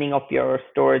 cleaning up your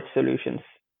storage solutions.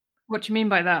 What do you mean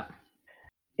by that?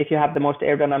 If you have the most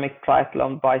aerodynamic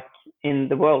triathlon bike in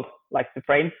the world, like the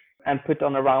frame, and put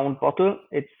on a round bottle,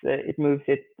 it moves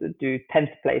it to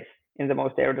 10th place in the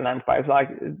most aerodynamic bikes. Like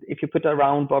if you put a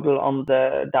round bottle on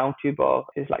the down tube or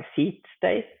it's like seat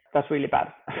stay, that's really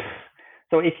bad.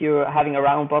 So if you're having a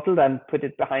round bottle, then put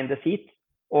it behind the seat,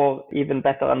 or even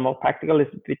better and more practical is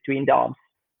between the arms.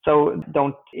 So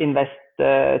don't invest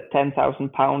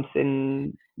 10,000 pounds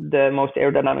in the most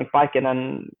aerodynamic bike and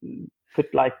then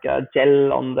put like a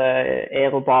gel on the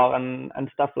aero bar and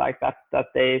stuff like that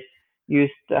they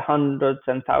used hundreds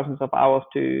and thousands of hours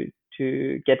to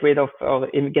get rid of or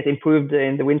get improved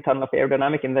in the wind tunnel of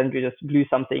aerodynamic, and then you just glue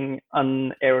something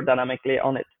unaerodynamically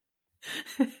on it.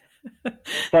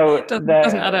 So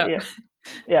doesn't add up.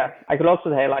 Yeah, I could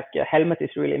also say like a helmet is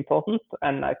really important,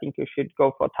 and I think you should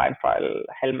go for time trial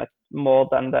helmet more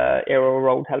than the aero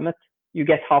road helmet. You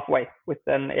get halfway with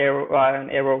an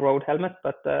aero road helmet,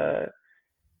 but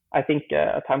I think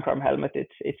a time trial helmet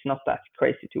it's not that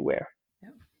crazy to wear. Yeah.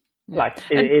 Like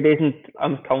it isn't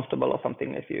uncomfortable or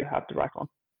something if you have the right one.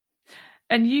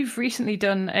 And you've recently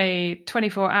done a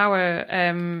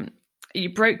 24-hour.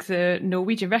 You broke the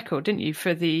Norwegian record, didn't you,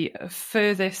 for the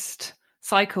furthest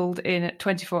cycled in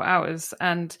 24 hours?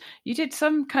 And you did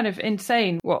some kind of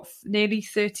insane, nearly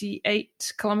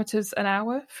 38 kilometers an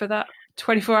hour for that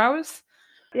 24 hours?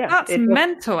 Yeah. That's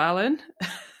mental, Allan.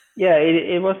 Yeah,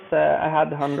 it was, I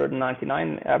had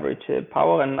 199 average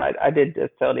power, and I did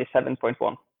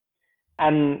 37.1.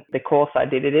 And the course I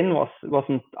did it in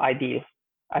wasn't ideal,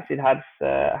 as it had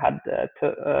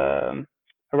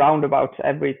around about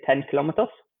every 10 kilometers.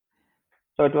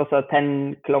 So it was a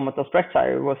 10-kilometer stretch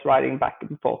I was riding back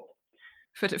and forth.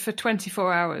 For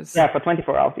 24 hours? Yeah, for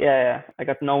 24 hours. Yeah. I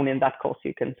got known in that course,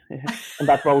 you can, on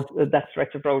that road, that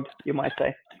stretch of road, you might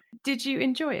say. Did you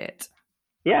enjoy it?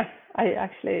 Yeah, I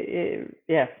actually,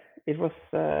 it was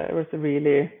a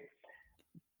really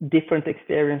different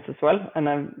experience as well. And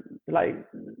I'm like,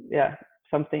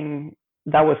 something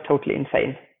that was totally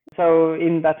insane. So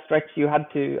in that stretch, I had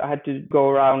to go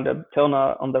around a turn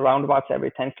on the roundabouts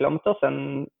every 10 kilometers.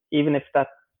 And even if that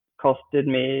costed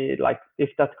me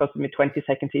 20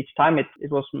 seconds each time,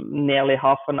 it was nearly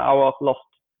half an hour lost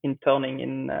in turning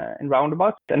in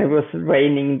roundabouts. And it was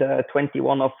raining the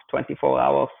 21 of 24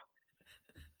 hours.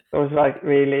 So it was like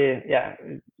really,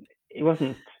 it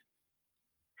wasn't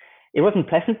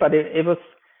pleasant, but it was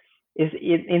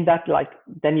in that, like,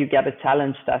 then you get a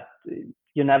challenge that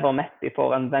you never met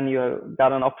before, and then you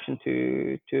got an option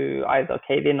to either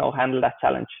cave in or handle that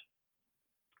challenge.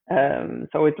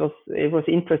 So it was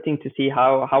interesting to see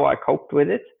how I coped with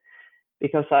it,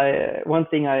 because one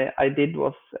thing I did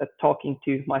was talking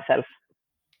to myself.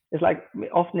 It's like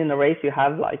often in a race you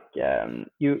have like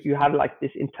you have like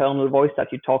this internal voice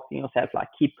that you talk to yourself, like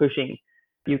keep pushing,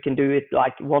 You can do it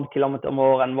like 1 kilometer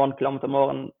more and 1 kilometer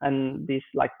more, and this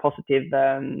like positive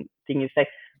thing you say.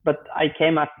 But I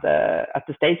came at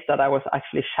the stage that I was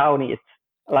actually shouting it,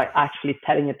 like actually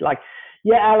telling it like,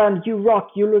 yeah, Allan, you rock,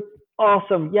 you look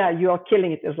awesome, yeah, you are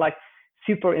killing it. It's like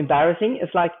super embarrassing.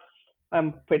 It's like,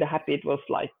 I'm pretty happy it was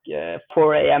like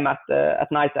 4 a.m.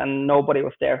 at night and nobody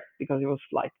was there, because it was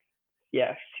like,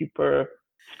 yeah, super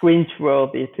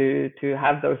cringe-worthy to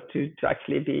have those two to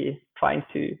actually be trying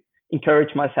to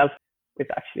encourage myself with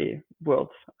actually words.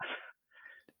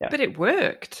 Yeah. But it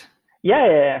worked.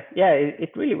 Yeah,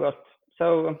 it really worked.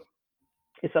 So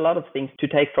it's a lot of things to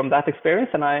take from that experience,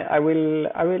 and I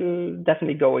will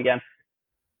definitely go again.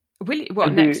 Will you?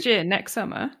 What, next year, next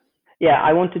summer? Yeah,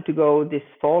 I wanted to go this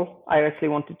fall. I actually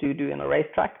wanted to do in a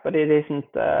racetrack, but it isn't.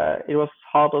 It was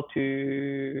harder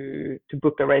to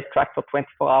book a racetrack for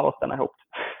 24 hours than I hoped.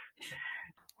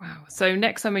 Wow. So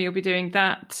next summer you'll be doing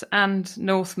that and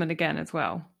Norseman again as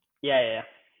well. Yeah.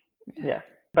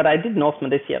 But I did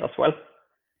Norseman this year as well.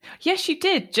 Yes, you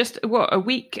did. Just a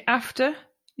week after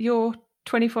your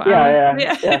 24-hour.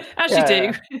 Yeah. As you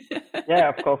do. Yeah,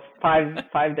 of course.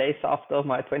 5 days after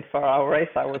my 24-hour race,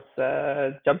 I was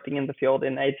jumping in the fjord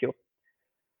in Eidfjord.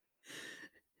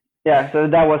 Yeah, so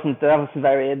that wasn't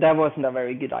a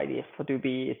very good idea, to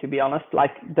be honest.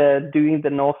 Like doing the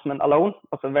Norseman alone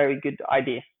was a very good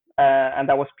idea, and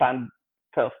that was planned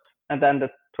first, and then the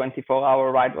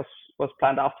 24-hour ride was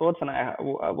planned afterwards, and I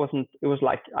wasn't. It was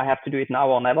like I have to do it now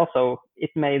or never. So it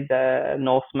made the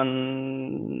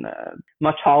Norseman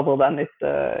much harder than it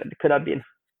could have been.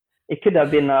 It could have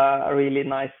been a really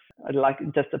nice, like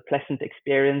just a pleasant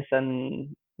experience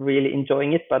and really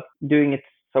enjoying it, but doing it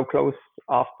so close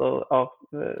after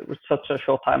with such a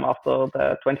short time after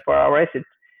the 24-hour race,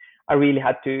 I really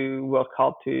had to work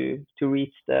hard to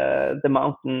reach the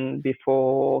mountain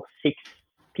before 6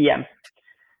 p.m.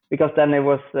 because then it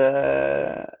was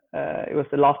the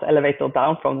last elevator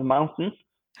down from the mountain.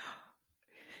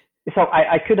 So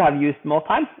I could have used more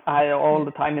time. I had all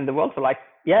the time in the world, so like,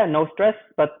 yeah, no stress,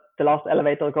 but the last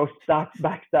elevator goes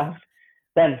back down.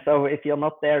 Then, so if you're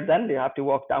not there, then you have to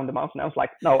walk down the mountain. I was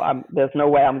like, no, there's no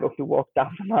way I'm going to walk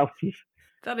down the mountain.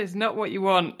 That is not what you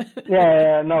want.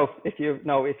 No, if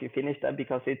you finish that,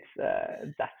 because it's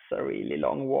that's a really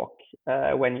long walk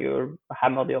when you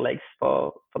hammered your legs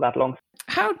for that long.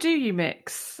 How do you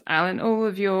mix, Allan, all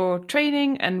of your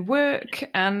training and work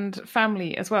and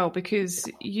family as well?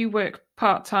 Because you work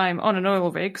part-time on an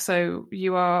oil rig, so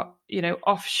you are,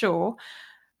 offshore.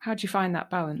 How do you find that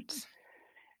balance?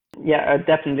 Yeah,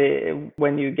 definitely.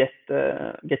 When you get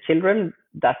children,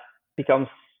 that becomes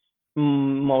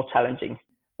more challenging.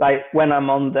 Like when I'm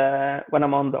on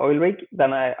the oil rig,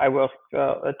 then I work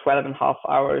 12.5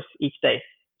 hours each day.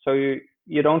 So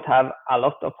you don't have a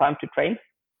lot of time to train,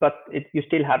 but you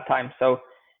still have time. So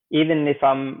even if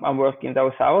I'm working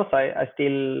those hours, I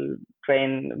still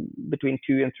train between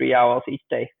 2 and 3 hours each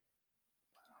day.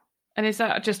 And is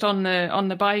that just on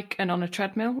the bike and on a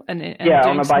treadmill? And yeah,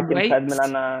 doing on a bike and weights? treadmill,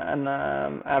 and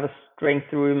I have a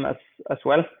strength room as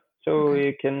well. So Okay.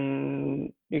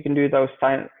 you can do those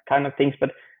kind of things,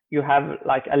 but you have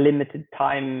like a limited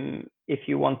time if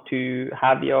you want to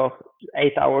have your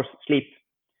 8 hours sleep.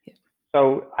 Yeah.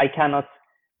 So I cannot.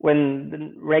 When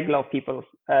the regular people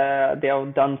they are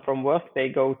done from work, they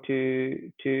go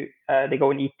they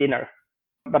go and eat dinner,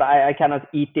 but I cannot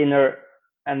eat dinner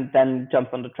and then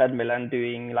jump on the treadmill and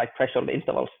doing like threshold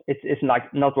intervals. It's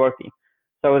like not working.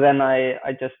 So then I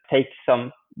just take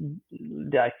some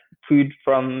like food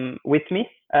from with me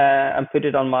and put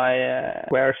it on my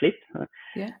where I sleep.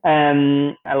 Yeah.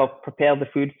 And I'll prepare the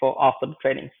food for after the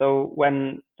training. So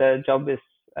when the job is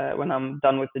when I'm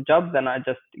done with the job, then I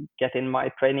just get in my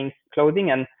training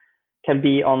clothing and can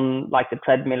be on like the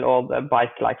treadmill or the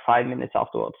bike like 5 minutes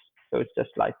afterwards. So it's just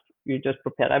like you just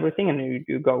prepare everything and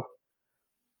you go.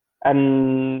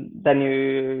 And then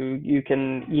you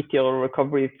can eat your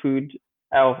recovery food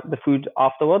or the food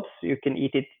afterwards. You can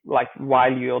eat it like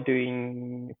while you're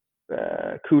doing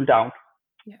cool down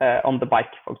on the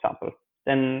bike, for example.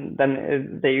 Then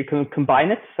you can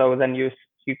combine it. So then you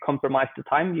compromise the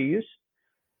time you use,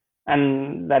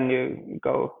 and then you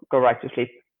go right to sleep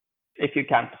if you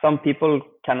can. Some people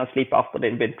cannot sleep after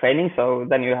they've been training, so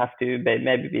then you have to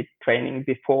maybe be training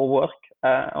before work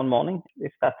on morning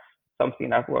if that's something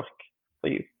that works for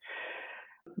you.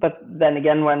 But then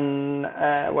again, when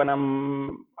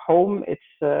I'm home,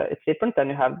 it's different. Then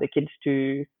you have the kids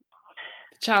to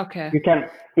childcare. You can,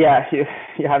 yeah, you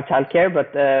have childcare.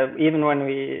 But even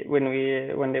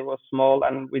when they were small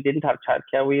and we didn't have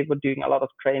childcare, we were doing a lot of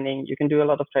training. You can do a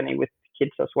lot of training with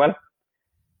kids as well,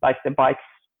 like the bike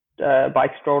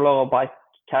stroller or bike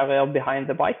carrier behind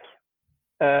the bike,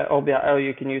 or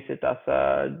you can use it as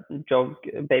a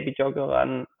baby jogger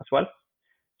and as well.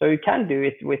 So you can do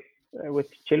it with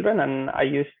children, and I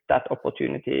used that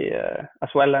opportunity as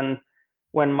well. And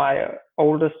when my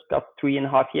oldest got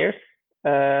 3.5 years,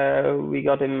 we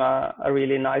got him a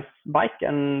really nice bike,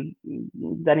 and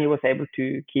then he was able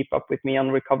to keep up with me on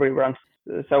recovery runs.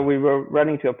 So we were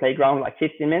running to a playground like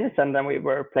 15 minutes, and then we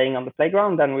were playing on the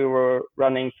playground, then we were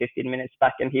running 15 minutes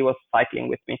back, and he was cycling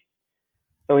with me.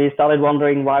 So he started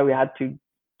wondering why we had to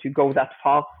go that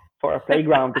far for a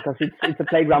playground, because it's a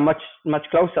playground much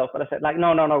closer. But I said, like,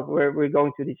 no, we're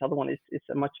going to this other one. It's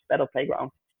a much better playground.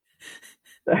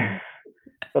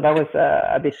 So that was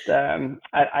a bit,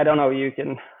 I don't know,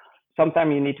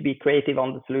 sometimes you need to be creative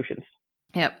on the solutions.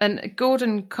 Yeah, and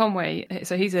Gordon Conway,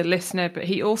 so he's a listener, but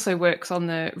he also works on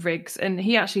the rigs, and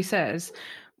he actually says,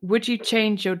 would you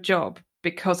change your job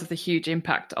because of the huge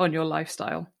impact on your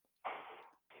lifestyle?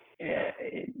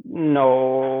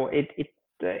 No, it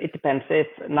depends. If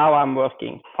now I'm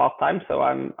working part-time, so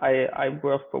I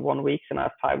work for 1 week and I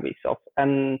have 5 weeks off,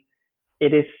 and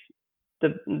it is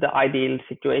the ideal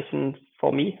situation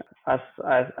for me, as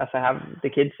I have the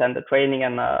kids and the training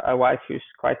and a wife who's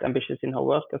quite ambitious in her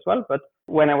work as well. But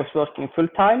when I was working full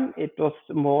time, it was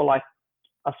more like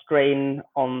a strain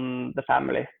on the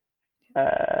family.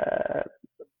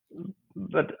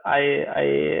 But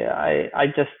I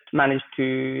just managed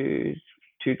to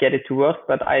get it to work,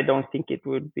 but I don't think it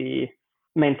would be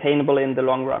maintainable in the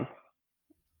long run.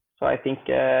 So I think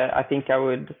I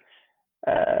would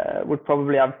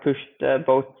probably have pushed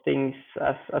both things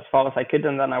as far as I could,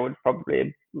 and then I would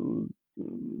probably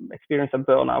experience a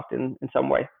burnout in some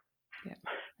way.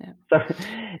 Yeah. So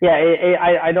yeah,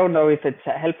 I don't know if it's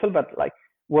helpful, but like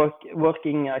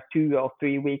working 2 or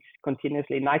 3 weeks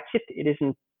continuously night shift, it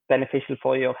isn't beneficial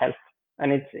for your health,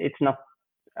 and it's not.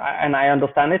 And I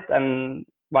understand it, and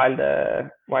while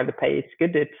the pay is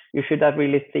good, you should have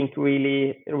really think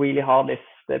really hard if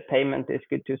the payment is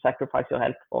good to sacrifice your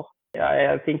health for.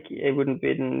 I think it wouldn't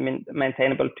be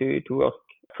maintainable to work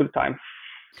full time.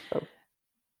 So.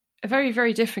 A very,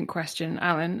 very different question,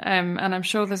 Allan, and I'm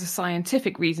sure there's a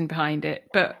scientific reason behind it,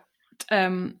 but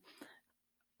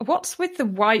what's with the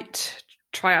white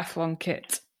triathlon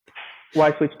kit?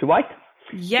 Why switch to white?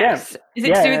 Yes. Yeah. Is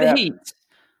it to do with the heat?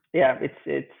 Yeah,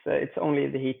 it's only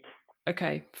the heat.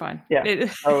 Okay, fine. Yeah.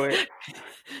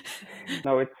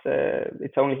 No,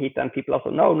 it's only heat, and people also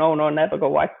no, never go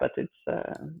white. But it's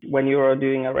when you are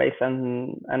doing a race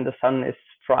and the sun is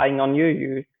frying on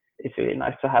you, it's really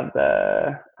nice to have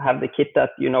the kit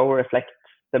that reflects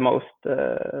the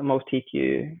most heat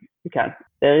you can.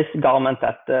 There is a garment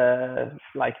that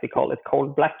like they call it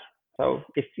cold black. So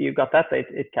if you got that,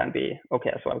 it can be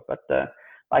okay as well. But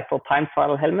like for time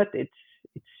trial helmet, it's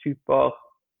super.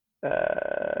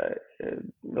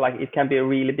 Like it can be a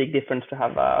really big difference to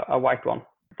have a white one.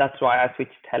 That's why I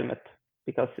switched helmet,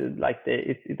 because like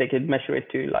they could measure it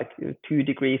to like 2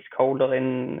 degrees colder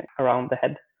around the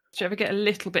head. Do you ever get a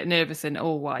little bit nervous in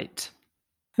all white?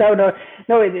 No.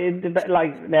 It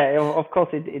like yeah, of course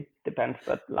it depends,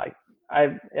 but like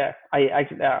I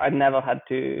never had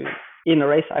to in a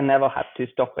race. I never had to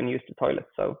stop and use the toilet.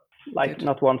 So. Like Good.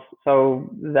 Not once. So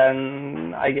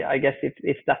then I guess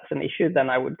if that's an issue, then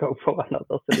I would go for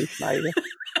another solution.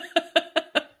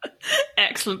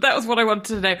 Excellent. That was what I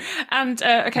wanted to know. And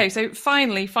okay, so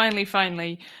finally,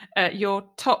 your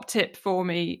top tip for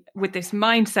me with this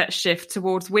mindset shift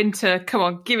towards winter. Come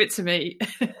on, give it to me.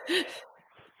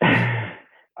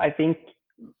 I think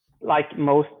like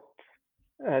most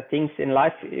things in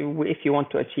life, if you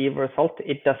want to achieve a result,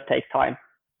 it does take time.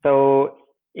 So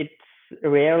it's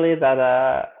rarely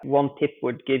that one tip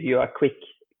would give you a quick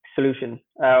solution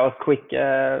or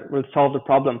will solve the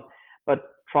problem, but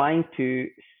trying to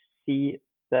see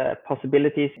the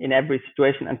possibilities in every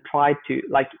situation and try to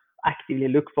like actively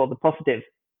look for the positive.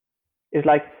 It's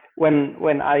like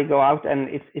when I go out and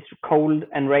it's cold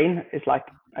and rain, it's like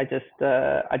I just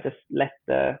let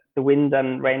the wind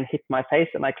and rain hit my face,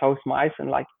 and I close my eyes, and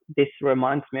like this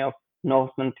reminds me of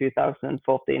Norwegian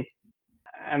 2014.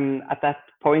 And at that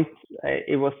point,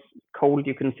 it was cold.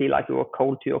 You can feel like you were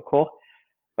cold to your core,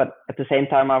 but at the same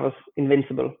time, I was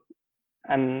invincible,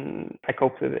 and I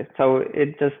coped with it. So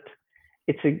it's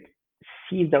a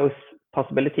see those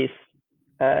possibilities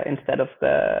instead of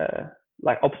the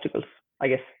like obstacles, I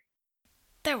guess.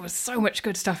 There was so much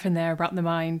good stuff in there about the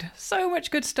mind. So much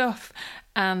good stuff.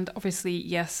 And obviously,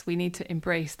 yes, we need to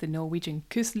embrace the Norwegian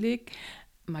kystlig.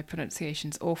 My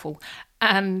pronunciation's awful.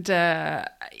 And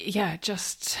yeah,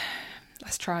 just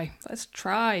let's try.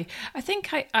 I think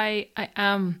I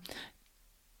am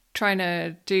trying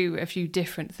to do a few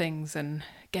different things and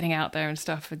getting out there and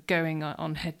stuff, and going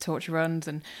on head torch runs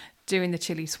and doing the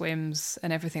chilly swims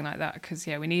and everything like that, because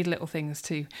we need little things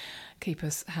to keep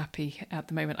us happy at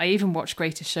the moment. I even watched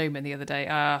Greatest Showman the other day.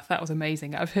 That was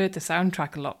amazing. I've heard the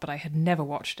soundtrack a lot, but I had never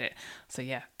watched it, so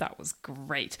that was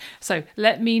great. So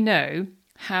let me know,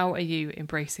 how are you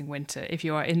embracing winter if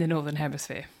you are in the Northern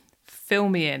Hemisphere? Fill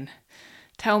me in.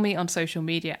 Tell me on social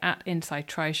media at Inside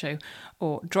Trishow,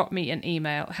 or drop me an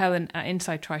email,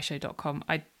 helen@insidetrishow.com.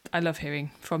 I love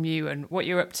hearing from you and what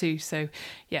you're up to, so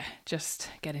just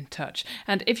get in touch.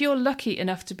 And if you're lucky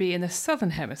enough to be in the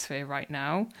Southern Hemisphere right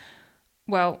now,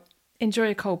 well,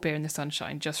 enjoy a cold beer in the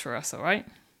sunshine just for us, all right?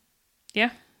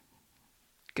 Yeah?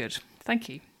 Good. Thank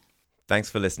you.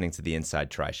 Thanks for listening to the Inside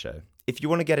Tri Show. If you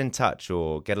want to get in touch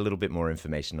or get a little bit more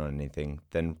information on anything,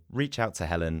 then reach out to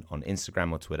Helen on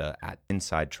Instagram or Twitter at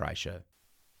Inside Tri Show.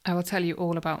 I will tell you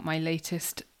all about my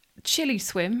latest chilly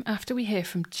swim after we hear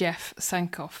from Jeff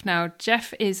Sankoff. Now,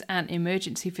 Jeff is an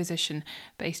emergency physician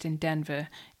based in Denver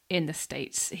in the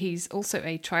States. He's also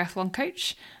a triathlon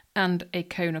coach and a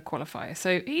Kona qualifier,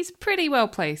 so he's pretty well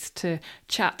placed to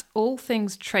chat all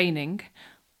things training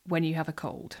when you have a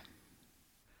cold.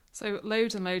 So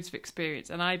loads and loads of experience,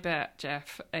 and I bet,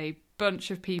 Jeff, a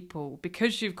bunch of people,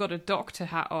 because you've got a doctor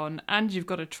hat on and you've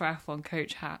got a triathlon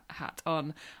coach hat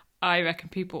on, I reckon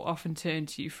people often turn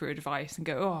to you for advice and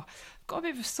go, "Oh, I've got a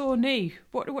bit of a sore knee.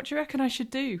 What do you reckon I should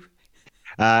do?"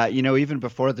 Even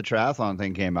before the triathlon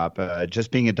thing came up,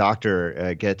 just being a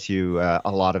doctor gets you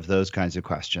a lot of those kinds of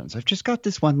questions. I've just got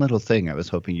this one little thing I was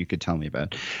hoping you could tell me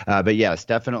about. But yes,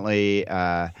 definitely.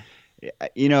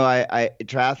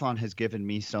 Triathlon has given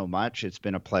me so much. It's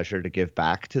been a pleasure to give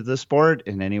back to the sport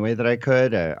in any way that I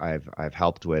could. I've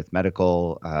helped with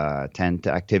medical tent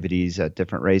activities at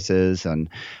different races, and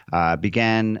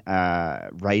began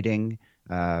writing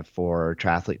for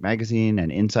Triathlete Magazine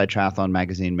and Inside Triathlon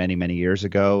Magazine many years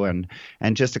ago, and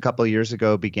just a couple of years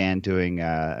ago began doing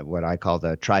what I call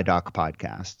the TriDoc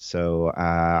podcast. So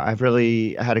I've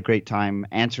really had a great time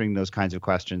answering those kinds of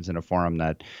questions in a forum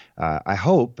that I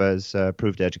hope has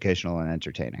proved educational and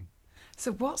entertaining.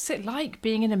 So what's it like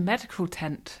being in a medical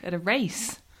tent at a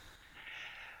race?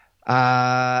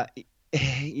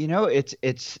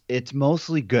 It's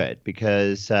mostly good,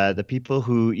 because the people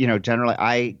who, generally,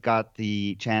 I got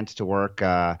the chance to work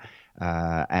at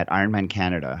Ironman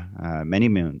Canada many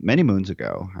moons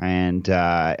ago, and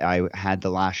I had the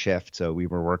last shift, so we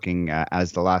were working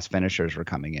as the last finishers were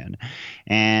coming in,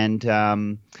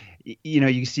 and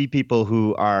you see people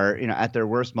who are, at their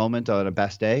worst moment on a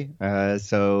best day.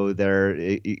 So they're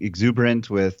exuberant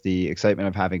with the excitement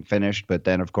of having finished, but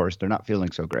then, of course, they're not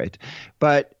feeling so great.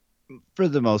 But for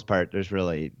the most part, there's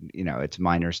really, it's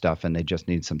minor stuff, and they just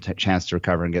need some chance to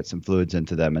recover and get some fluids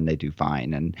into them, and they do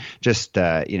fine. And just,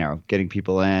 getting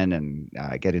people in and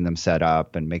getting them set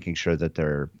up and making sure that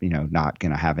they're, not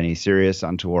going to have any serious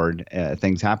untoward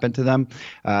things happen to them.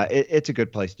 It's a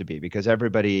good place to be, because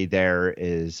everybody there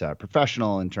is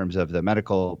professional in terms of the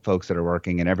medical folks that are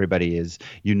working, and everybody is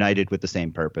united with the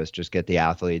same purpose: just get the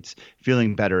athletes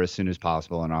feeling better as soon as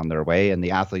possible and on their way. And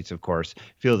the athletes, of course,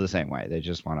 feel the same way. They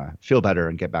just want to feel better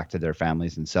and get back to their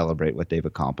families and celebrate what they've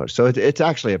accomplished. So it's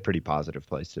actually a pretty positive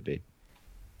place to be.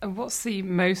 And what's the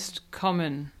most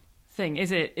common thing?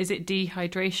 Is it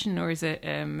dehydration, or is it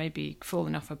maybe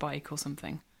falling off a bike or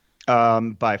something?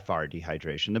 By far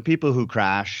dehydration. The people who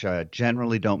crash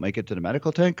generally don't make it to the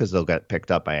medical tent, because they'll get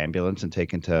picked up by ambulance and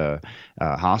taken to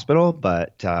hospital.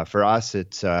 But for us,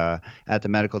 it's at the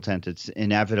medical tent, it's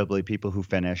inevitably people who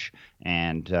finish.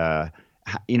 And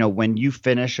when you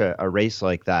finish a race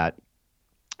like that,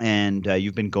 and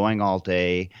you've been going all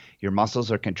day, your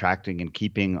muscles are contracting and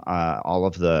keeping all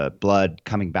of the blood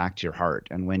coming back to your heart.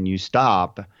 And when you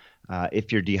stop,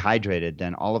 if you're dehydrated,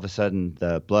 then all of a sudden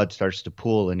the blood starts to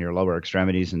pool in your lower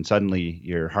extremities, and suddenly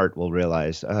your heart will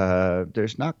realize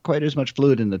there's not quite as much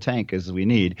fluid in the tank as we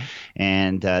need.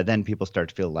 And then people start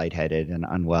to feel lightheaded and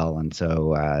unwell, and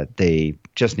so they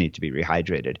just need to be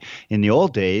rehydrated. In the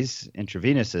old days,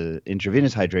 intravenous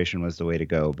hydration was the way to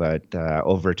go, but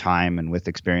over time and with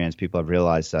experience, people have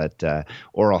realized that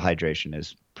oral hydration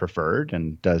is preferred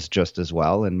and does just as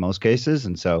well in most cases.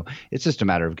 And so it's just a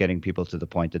matter of getting people to the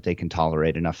point that they can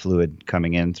tolerate enough fluid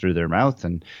coming in through their mouth.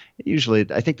 And usually,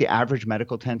 I think the average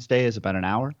medical tent stay is about an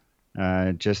hour,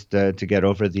 just to get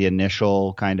over the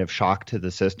initial kind of shock to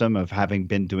the system of having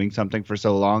been doing something for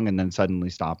so long and then suddenly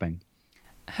stopping.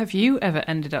 Have you ever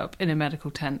ended up in a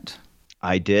medical tent?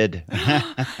 I did.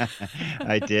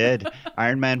 I did.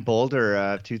 Ironman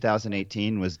Boulder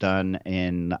 2018 was done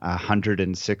in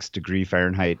 106 degree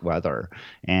Fahrenheit weather,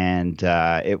 and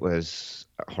it was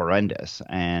horrendous.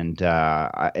 And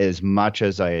as much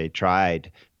as I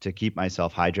tried to keep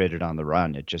myself hydrated on the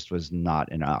run, it just was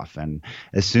not enough. And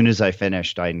as soon as I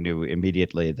finished, I knew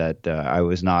immediately that I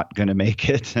was not going to make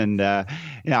it. And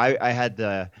I had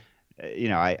the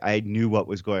I knew what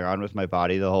was going on with my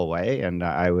body the whole way, and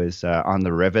I was on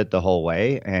the rivet the whole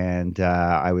way, and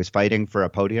I was fighting for a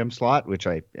podium slot, which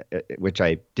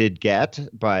I did get,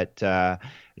 but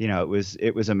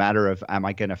it was a matter of, am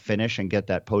I going to finish and get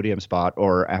that podium spot,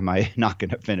 or am I not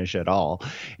going to finish at all?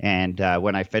 And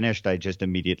when I finished, I just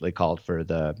immediately called for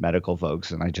the medical folks,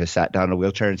 and I just sat down in a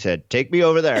wheelchair and said, "Take me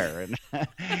over there."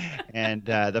 And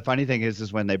the funny thing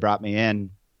is when they brought me in,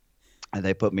 and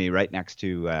they put me right next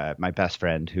to my best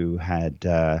friend, who had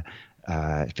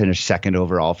finished second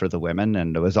overall for the women,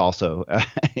 and was also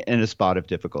in a spot of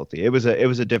difficulty. It was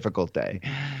a difficult day.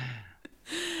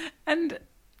 And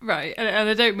right, and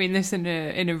I don't mean this in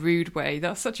a rude way.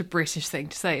 That's such a British thing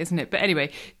to say, isn't it? But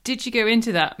anyway, did you go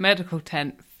into that medical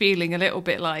tent feeling a little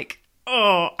bit like,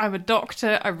 oh, I'm a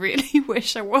doctor, I really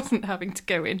wish I wasn't having to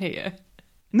go in here?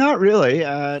 Not really.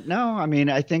 No, I mean,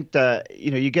 I think that,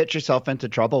 you get yourself into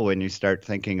trouble when you start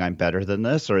thinking I'm better than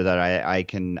this, or that I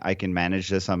can manage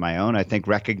this on my own. I think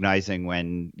recognizing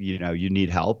when, you need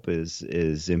help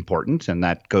is important, and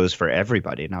that goes for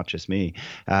everybody, not just me.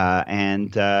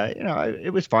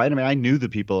 It was fine. I mean, I knew the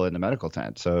people in the medical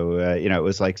tent, so it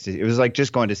was like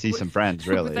just going to see some friends,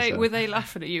 really. Were they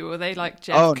laughing at you? Were they like,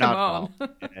 Jeff, come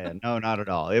on? No, not at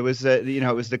all. It was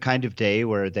it was the kind of day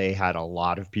where they had a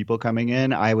lot of people coming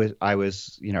in. I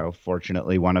was,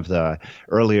 fortunately one of the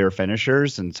earlier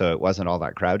finishers, and so it wasn't all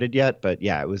that crowded yet. But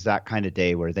yeah, it was that kind of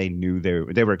day where they knew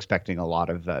they were expecting a lot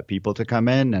of people to come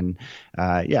in, and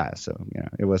so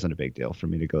it wasn't a big deal for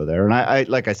me to go there. And I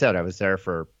like I said, I was there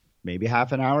for maybe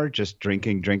half an hour, just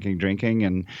drinking,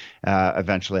 and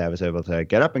eventually I was able to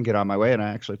get up and get on my way, and I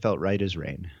actually felt right as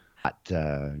rain. Not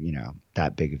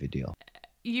that big of a deal.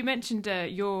 You mentioned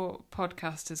your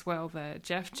podcast as well there,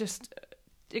 Jeff. Just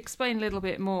explain a little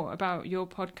bit more about your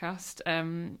podcast.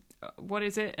 What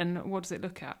is it, and what does it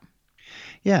look at?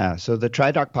 Yeah, so the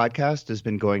TriDoc podcast has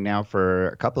been going now for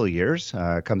a couple of years.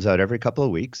 Comes out every couple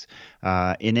of weeks.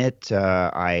 In it,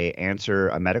 I answer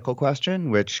a medical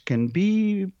question, which can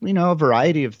be, a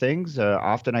variety of things.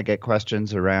 Often I get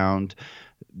questions around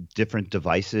different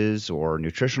devices or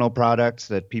nutritional products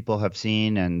that people have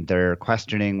seen, and they're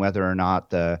questioning whether or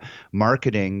not the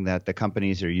marketing that the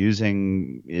companies are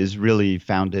using is really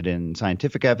founded in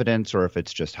scientific evidence, or if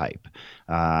it's just hype.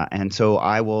 And so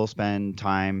I will spend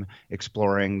time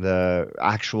exploring the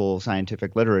actual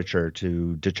scientific literature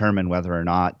to determine whether or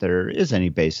not there is any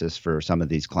basis for some of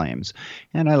these claims.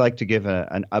 And I like to give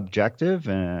an objective,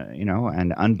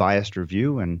 an unbiased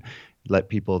review, and let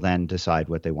people then decide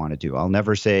what they want to do. I'll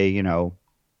never say,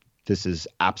 this is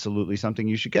absolutely something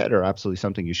you should get or absolutely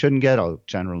something you shouldn't get. I'll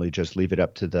generally just leave it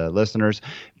up to the listeners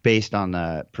based on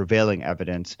the prevailing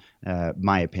evidence,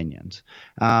 my opinions.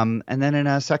 And then in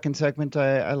a second segment,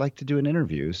 I like to do an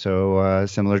interview. So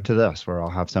similar to this, where I'll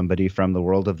have somebody from the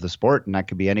world of the sport, and that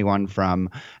could be anyone from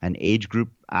an age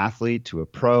group athlete to a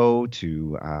pro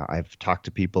to I've talked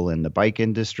to people in the bike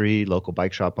industry, local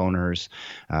bike shop owners,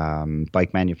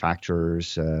 bike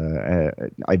manufacturers.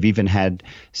 I've even had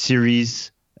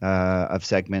series of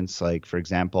segments, like, for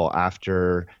example,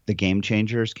 after The Game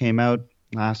Changers came out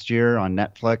last year on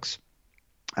Netflix,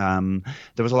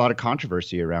 there was a lot of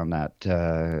controversy around that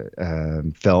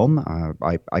film.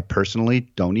 I personally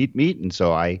don't eat meat, and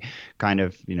so I kind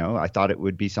of, I thought it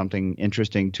would be something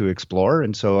interesting to explore,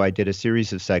 and so I did a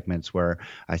series of segments where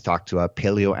I talked to a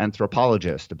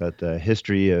paleoanthropologist about the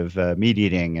history of meat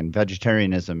eating and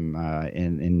vegetarianism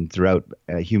in throughout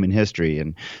human history,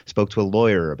 and spoke to a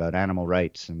lawyer about animal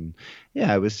rights. And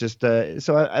yeah, it was just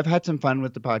so I've had some fun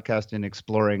with the podcast in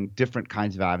exploring different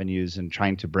kinds of avenues and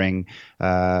trying to bring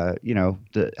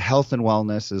the health and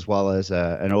wellness, as well as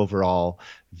an overall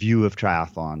view of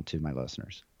triathlon to my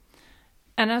listeners.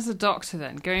 And as a doctor,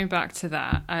 then going back to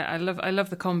that, I love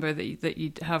the combo that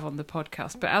you have on the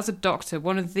podcast. But as a doctor,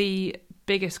 one of the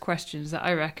biggest questions that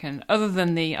I reckon, other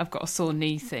than the I've got a sore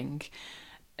knee thing,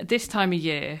 this time of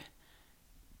year,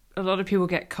 a lot of people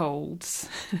get colds.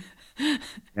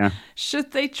 Yeah.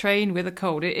 Should they train with a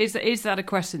cold? Is that a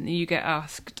question that you get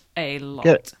asked a lot?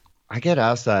 Yeah. I get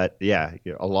asked that, a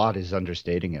lot is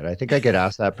understating it. I think I get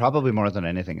asked that probably more than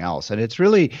anything else. And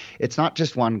it's not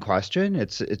just one question.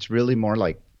 It's really more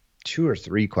like 2 or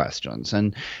 3 questions.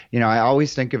 And, I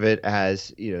always think of it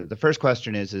as, the first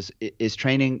question is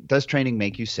does training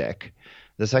make you sick?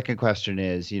 The second question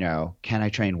is, can I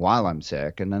train while I'm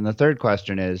sick? And then the third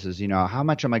question is, how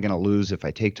much am I going to lose if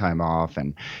I take time off?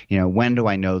 And, when do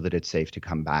I know that it's safe to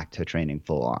come back to training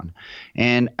full on?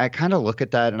 And I kind of look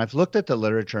at that, and I've looked at the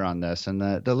literature on this, and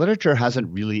the literature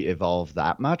hasn't really evolved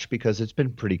that much because it's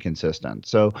been pretty consistent.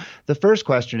 So the first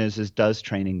question is does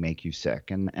training make you sick?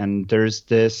 And there's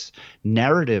this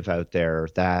narrative out there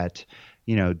that,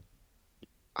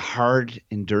 hard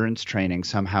endurance training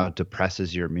somehow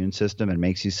depresses your immune system and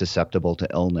makes you susceptible to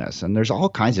illness. And there's all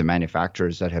kinds of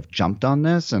manufacturers that have jumped on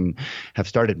this and have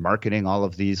started marketing all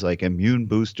of these like immune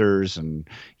boosters and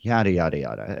yada, yada,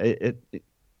 yada.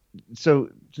 So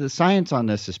the science on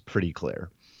this is pretty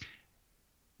clear.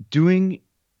 Doing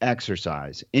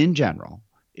exercise in general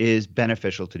is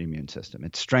beneficial to the immune system.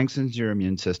 It strengthens your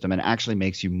immune system and actually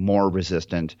makes you more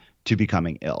resistant to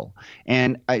becoming ill.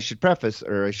 And I should preface,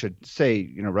 or I should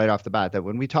say, right off the bat, that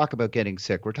when we talk about getting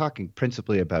sick, we're talking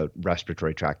principally about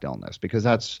respiratory tract illness, because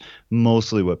that's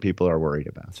mostly what people are worried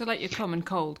about. So like your common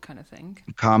cold kind of thing.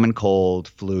 Common cold,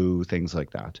 flu, things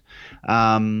like that.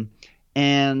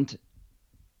 And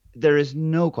there is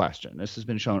no question, this has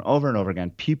been shown over and over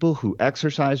again, people who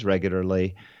exercise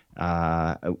regularly,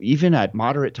 even at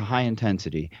moderate to high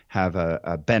intensity, have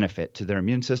a benefit to their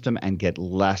immune system and get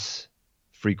less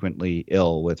frequently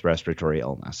ill with respiratory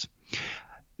illness.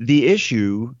 The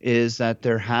issue is that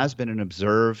there has been an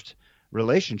observed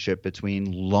relationship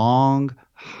between long,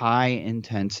 high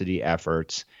intensity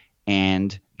efforts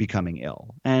and becoming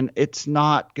ill. And it's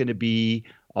not going to be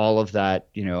all of that,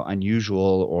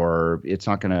 unusual, or it's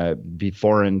not going to be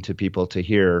foreign to people to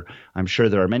hear. I'm sure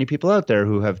there are many people out there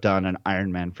who have done an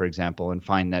Ironman, for example, and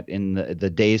find that in the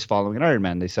days following an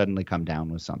Ironman, they suddenly come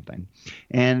down with something.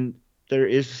 And there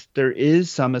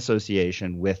is some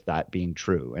association with that being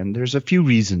true, and there's a few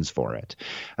reasons for it.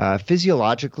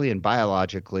 Physiologically and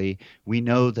biologically, we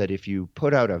know that if you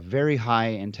put out a very high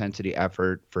intensity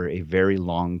effort for a very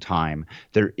long time,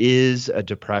 there is a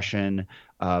depression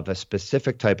of a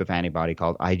specific type of antibody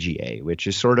called IgA, which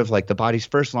is sort of like the body's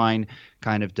first line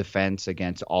kind of defense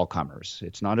against all comers.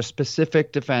 It's not a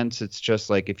specific defense. It's just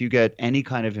like if you get any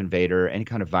kind of invader, any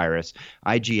kind of virus,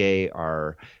 IgA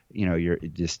are,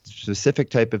 this specific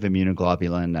type of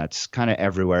immunoglobulin that's kind of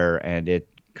everywhere, and it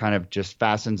kind of just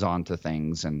fastens onto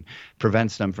things and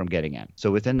prevents them from getting in.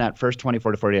 So within that first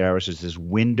 24 to 48 hours, there's this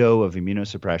window of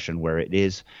immunosuppression where it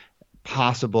is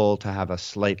possible to have a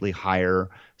slightly higher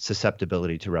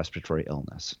susceptibility to respiratory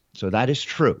illness. So that is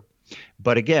true.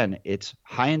 But again, it's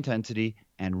high intensity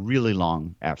and really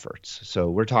long efforts. So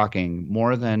we're talking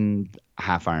more than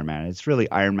half Ironman. It's really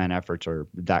Ironman efforts or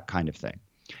that kind of thing.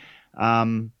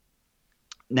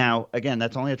 Now, again,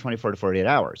 that's only at 24 to 48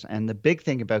 hours. And the big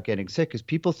thing about getting sick is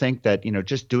people think that,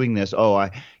 just doing this, I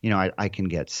can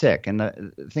get sick. And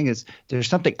the thing is, there's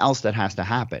something else that has to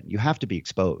happen. You have to be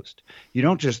exposed. You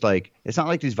don't just it's not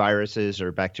like these viruses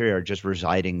or bacteria are just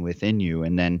residing within you.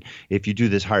 And then if you do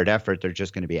this hard effort, they're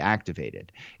just going to be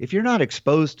activated. If you're not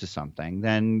exposed to something,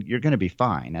 then you're going to be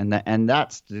fine. And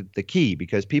that's the key,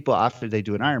 because people, after they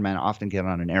do an Ironman, often get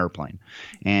on an airplane.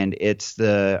 And it's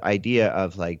the idea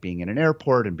of being in an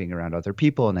airport and being around other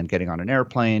people and then getting on an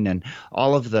airplane and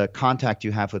all of the contact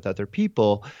you have with other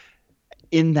people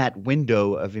in that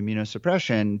window of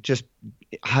immunosuppression just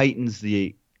heightens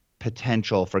the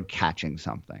potential for catching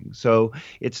something. So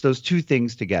it's those two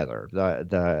things together,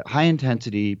 the high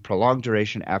intensity, prolonged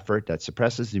duration effort that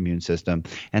suppresses the immune system,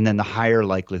 and then the higher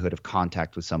likelihood of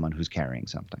contact with someone who's carrying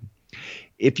something.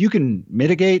 If you can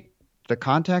mitigate the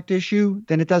contact issue,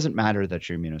 then it doesn't matter that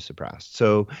you're immunosuppressed.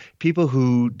 So people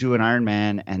who do an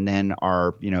Ironman and then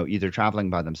are, either traveling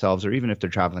by themselves or even if they're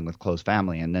traveling with close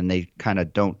family and then they kind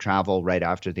of don't travel right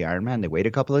after the Ironman, they wait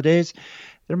a couple of days,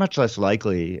 they're much less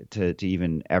likely to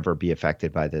even ever be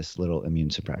affected by this little immune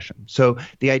suppression. So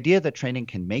the idea that training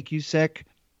can make you sick,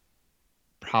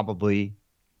 probably,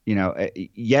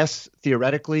 yes,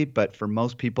 theoretically, but for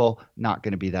most people, not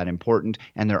going to be that important.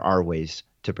 And there are ways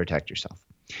to protect yourself.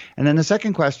 And then the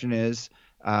second question is,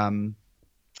 can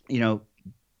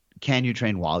you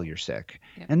train while you're sick?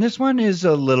 Yeah. And this one is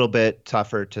a little bit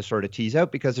tougher to sort of tease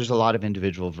out because there's a lot of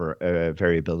individual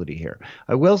variability here.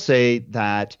 I will say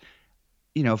that,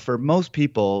 for most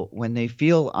people, when they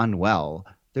feel unwell,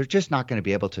 they're just not going to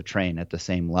be able to train at the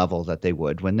same level that they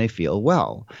would when they feel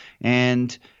well.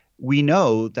 And we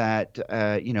know that,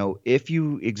 if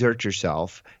you exert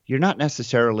yourself, you're not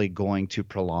necessarily going to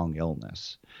prolong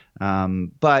illness.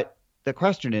 But the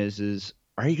question is,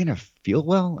 are you going to feel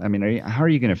well? I mean, how are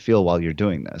you going to feel while you're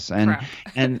doing this? And,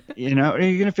 and, you know, are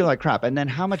you going to feel like crap? And then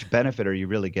how much benefit are you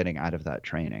really getting out of that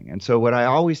training? And so what I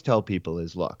always tell people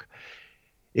is, look,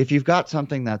 if you've got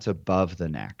something that's above the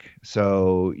neck,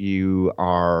 so you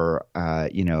are,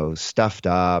 stuffed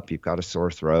up, you've got a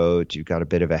sore throat, you've got a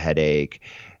bit of a headache,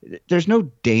 there's no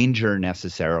danger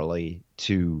necessarily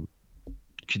to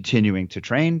continuing to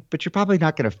train, but you're probably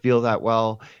not going to feel that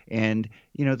well. And,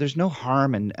 you know, there's no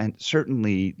harm and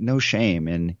certainly no shame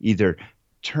in either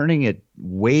turning it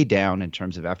way down in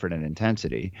terms of effort and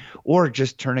intensity, or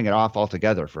just turning it off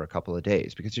altogether for a couple of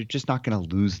days, because you're just not going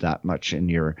to lose that much in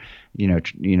your,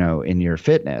 in your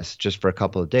fitness just for a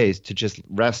couple of days to just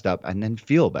rest up and then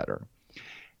feel better.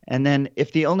 And then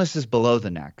if the illness is below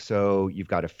the neck, so you've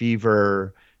got a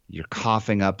fever, you're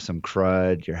coughing up some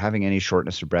crud, you're having any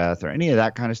shortness of breath or any of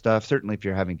that kind of stuff, certainly if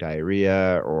you're having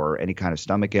diarrhea or any kind of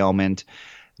stomach ailment,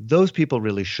 those people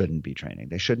really shouldn't be training.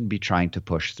 They shouldn't be trying to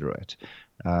push through it.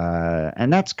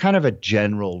 And that's kind of a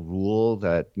general rule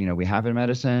that, we have in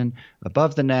medicine.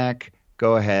 Above the neck,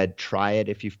 go ahead, try it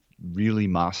if you really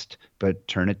must, but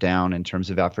turn it down in terms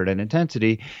of effort and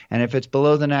intensity. And if it's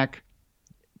below the neck,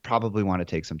 probably want to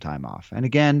take some time off. And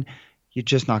again, you're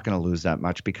just not going to lose that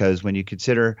much, because when you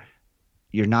consider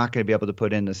you're not going to be able to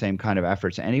put in the same kind of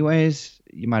efforts anyways,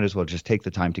 you might as well just take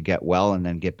the time to get well and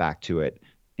then get back to it,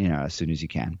 as soon as you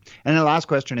can. And the last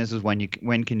question is when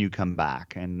can you come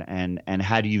back, and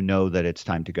how do you know that it's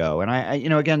time to go? And I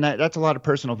again, that's a lot of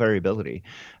personal variability.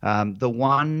 The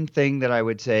one thing that I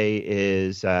would say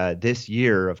is this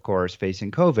year, of course,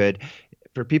 facing COVID,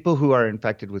 for people who are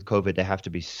infected with COVID, they have to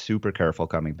be super careful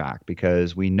coming back,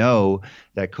 because we know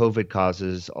that COVID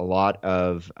causes a lot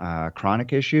of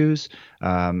chronic issues,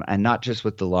 and not just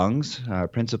with the lungs.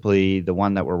 Principally, the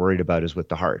one that we're worried about is with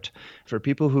the heart. For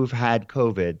people who've had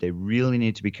COVID, they really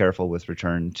need to be careful with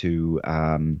return to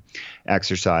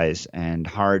exercise and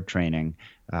hard training,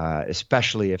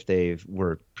 especially if they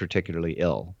were particularly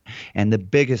ill. And the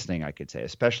biggest thing I could say,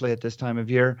 especially at this time of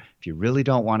year, if you really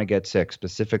don't want to get sick,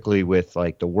 specifically with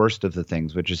like the worst of the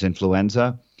things, which is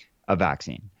influenza, a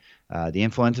vaccine. The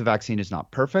influenza vaccine is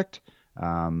not perfect,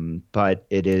 but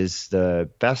it is the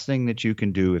best thing that you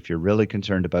can do if you're really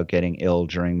concerned about getting ill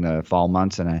during the fall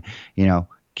months. And I,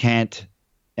 can't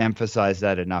emphasize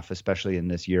that enough, especially in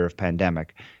this year of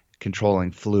pandemic.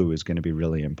 Controlling flu is going to be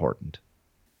really important.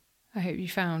 I hope you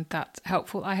found that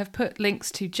helpful. I have put links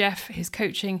to Jeff, his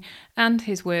coaching and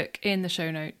his work in the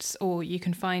show notes, or you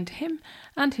can find him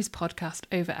and his podcast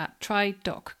over at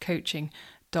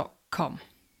trydoccoaching.com.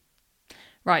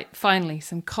 Right, finally,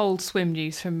 some cold swim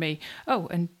news from me. Oh,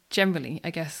 and generally,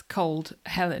 I guess, cold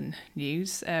Helen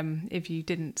news. If you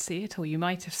didn't see it, or you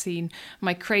might have seen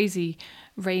my crazy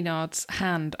Reynard's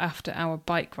hand after our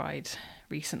bike ride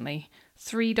recently.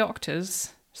 3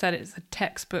 doctors said it's a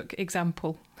textbook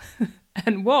example.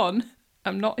 And one,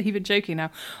 I'm not even joking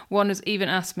now, one has even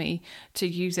asked me to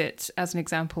use it as an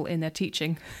example in their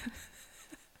teaching.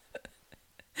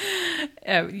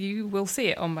 You will see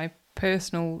it on my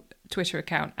personal Twitter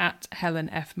account at Helen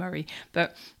F. Murray.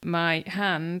 But my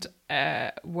hand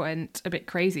went a bit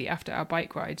crazy after our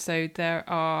bike ride. So there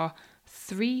are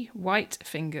 3 white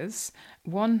fingers,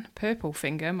 1 purple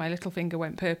finger. My little finger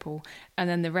went purple, and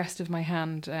then the rest of my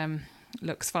hand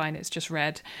looks fine. It's just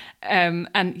red. And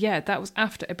yeah, that was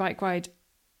after a bike ride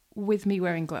with me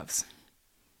wearing gloves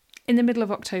in the middle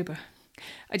of October.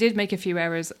 I did make a few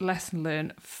errors, lesson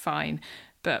learned, fine.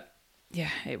 But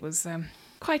yeah, it was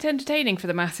quite entertaining for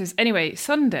the masses. Anyway,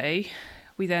 Sunday,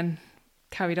 we then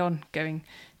carried on going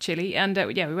chilly. And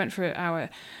we went for our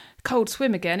cold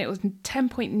swim again. It was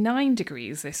 10.9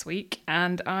 degrees this week.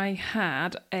 And I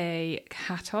had a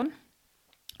hat on.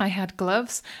 I had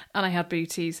gloves and I had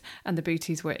booties, and the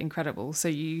booties were incredible. So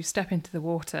you step into the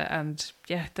water and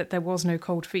there was no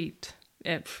cold feet.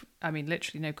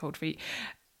 Literally no cold feet.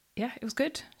 Yeah, it was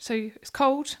good. So it's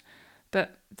cold,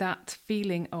 but that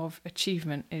feeling of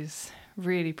achievement is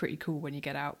really pretty cool when you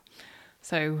get out.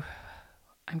 So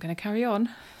I'm going to carry on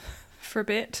for a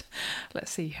bit. Let's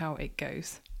see how it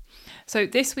goes. So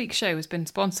this week's show has been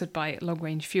sponsored by Long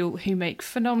Range Fuel, who make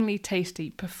phenomenally tasty,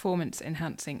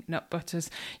 performance-enhancing nut butters.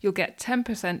 You'll get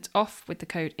 10% off with the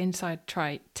code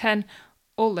INSIDETRY10,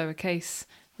 all lowercase,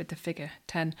 with the figure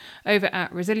 10, over at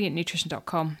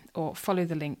resilientnutrition.com, or follow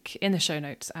the link in the show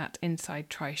notes at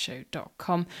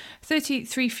insidetryshow.com.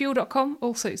 33fuel.com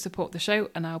also support the show,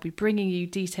 and I'll be bringing you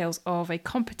details of a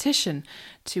competition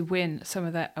to win some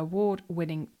of their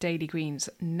award-winning daily greens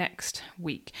next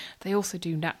week. They also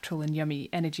do natural and yummy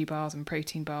energy bars and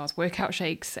protein bars, workout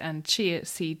shakes and chia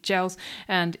seed gels,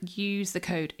 and use the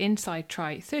code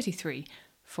INSIDETRY33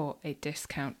 for a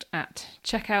discount at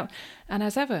checkout. And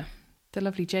as ever, the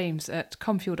lovely James at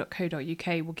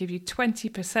comfuel.co.uk will give you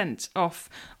 20% off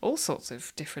all sorts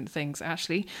of different things,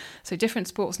 actually. So different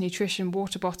sports nutrition,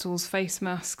 water bottles, face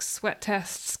masks, sweat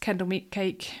tests, Kendall meat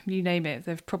cake, you name it,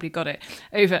 they've probably got it.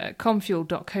 Over at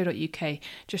comfuel.co.uk,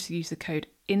 just use the code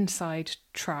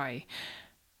INSIDETRY.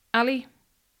 Ali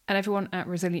and everyone at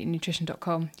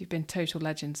resilientnutrition.com, you've been total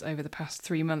legends over the past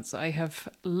 3 months. I have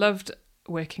loved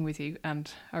working with you,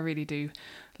 and I really do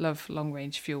love long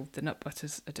range fuel. The nut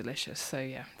butters are delicious, so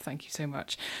yeah, thank you so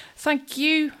much. Thank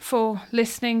you for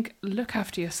listening. Look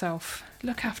after yourself,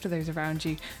 look after those around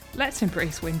you. Let's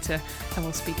embrace winter, and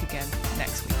we'll speak again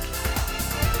next week.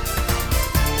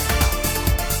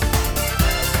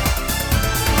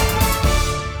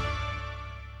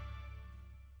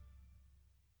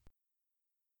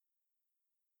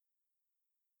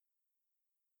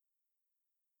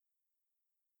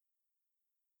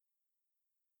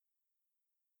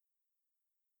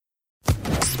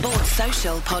 Sports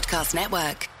Social Podcast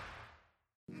Network.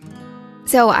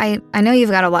 So I know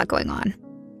you've got a lot going on,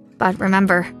 but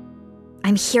remember,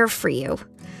 I'm here for you.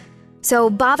 So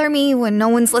bother me when no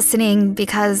one's listening,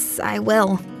 because I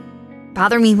will.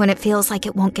 Bother me when it feels like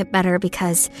it won't get better,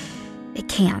 because it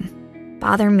can.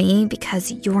 Bother me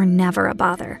because you're never a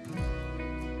bother.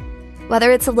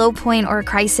 Whether it's a low point or a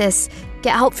crisis,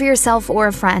 get help for yourself or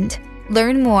a friend.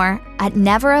 Learn more at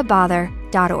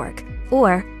neverabother.org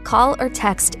or call or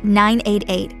text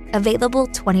 988, available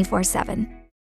 24/7.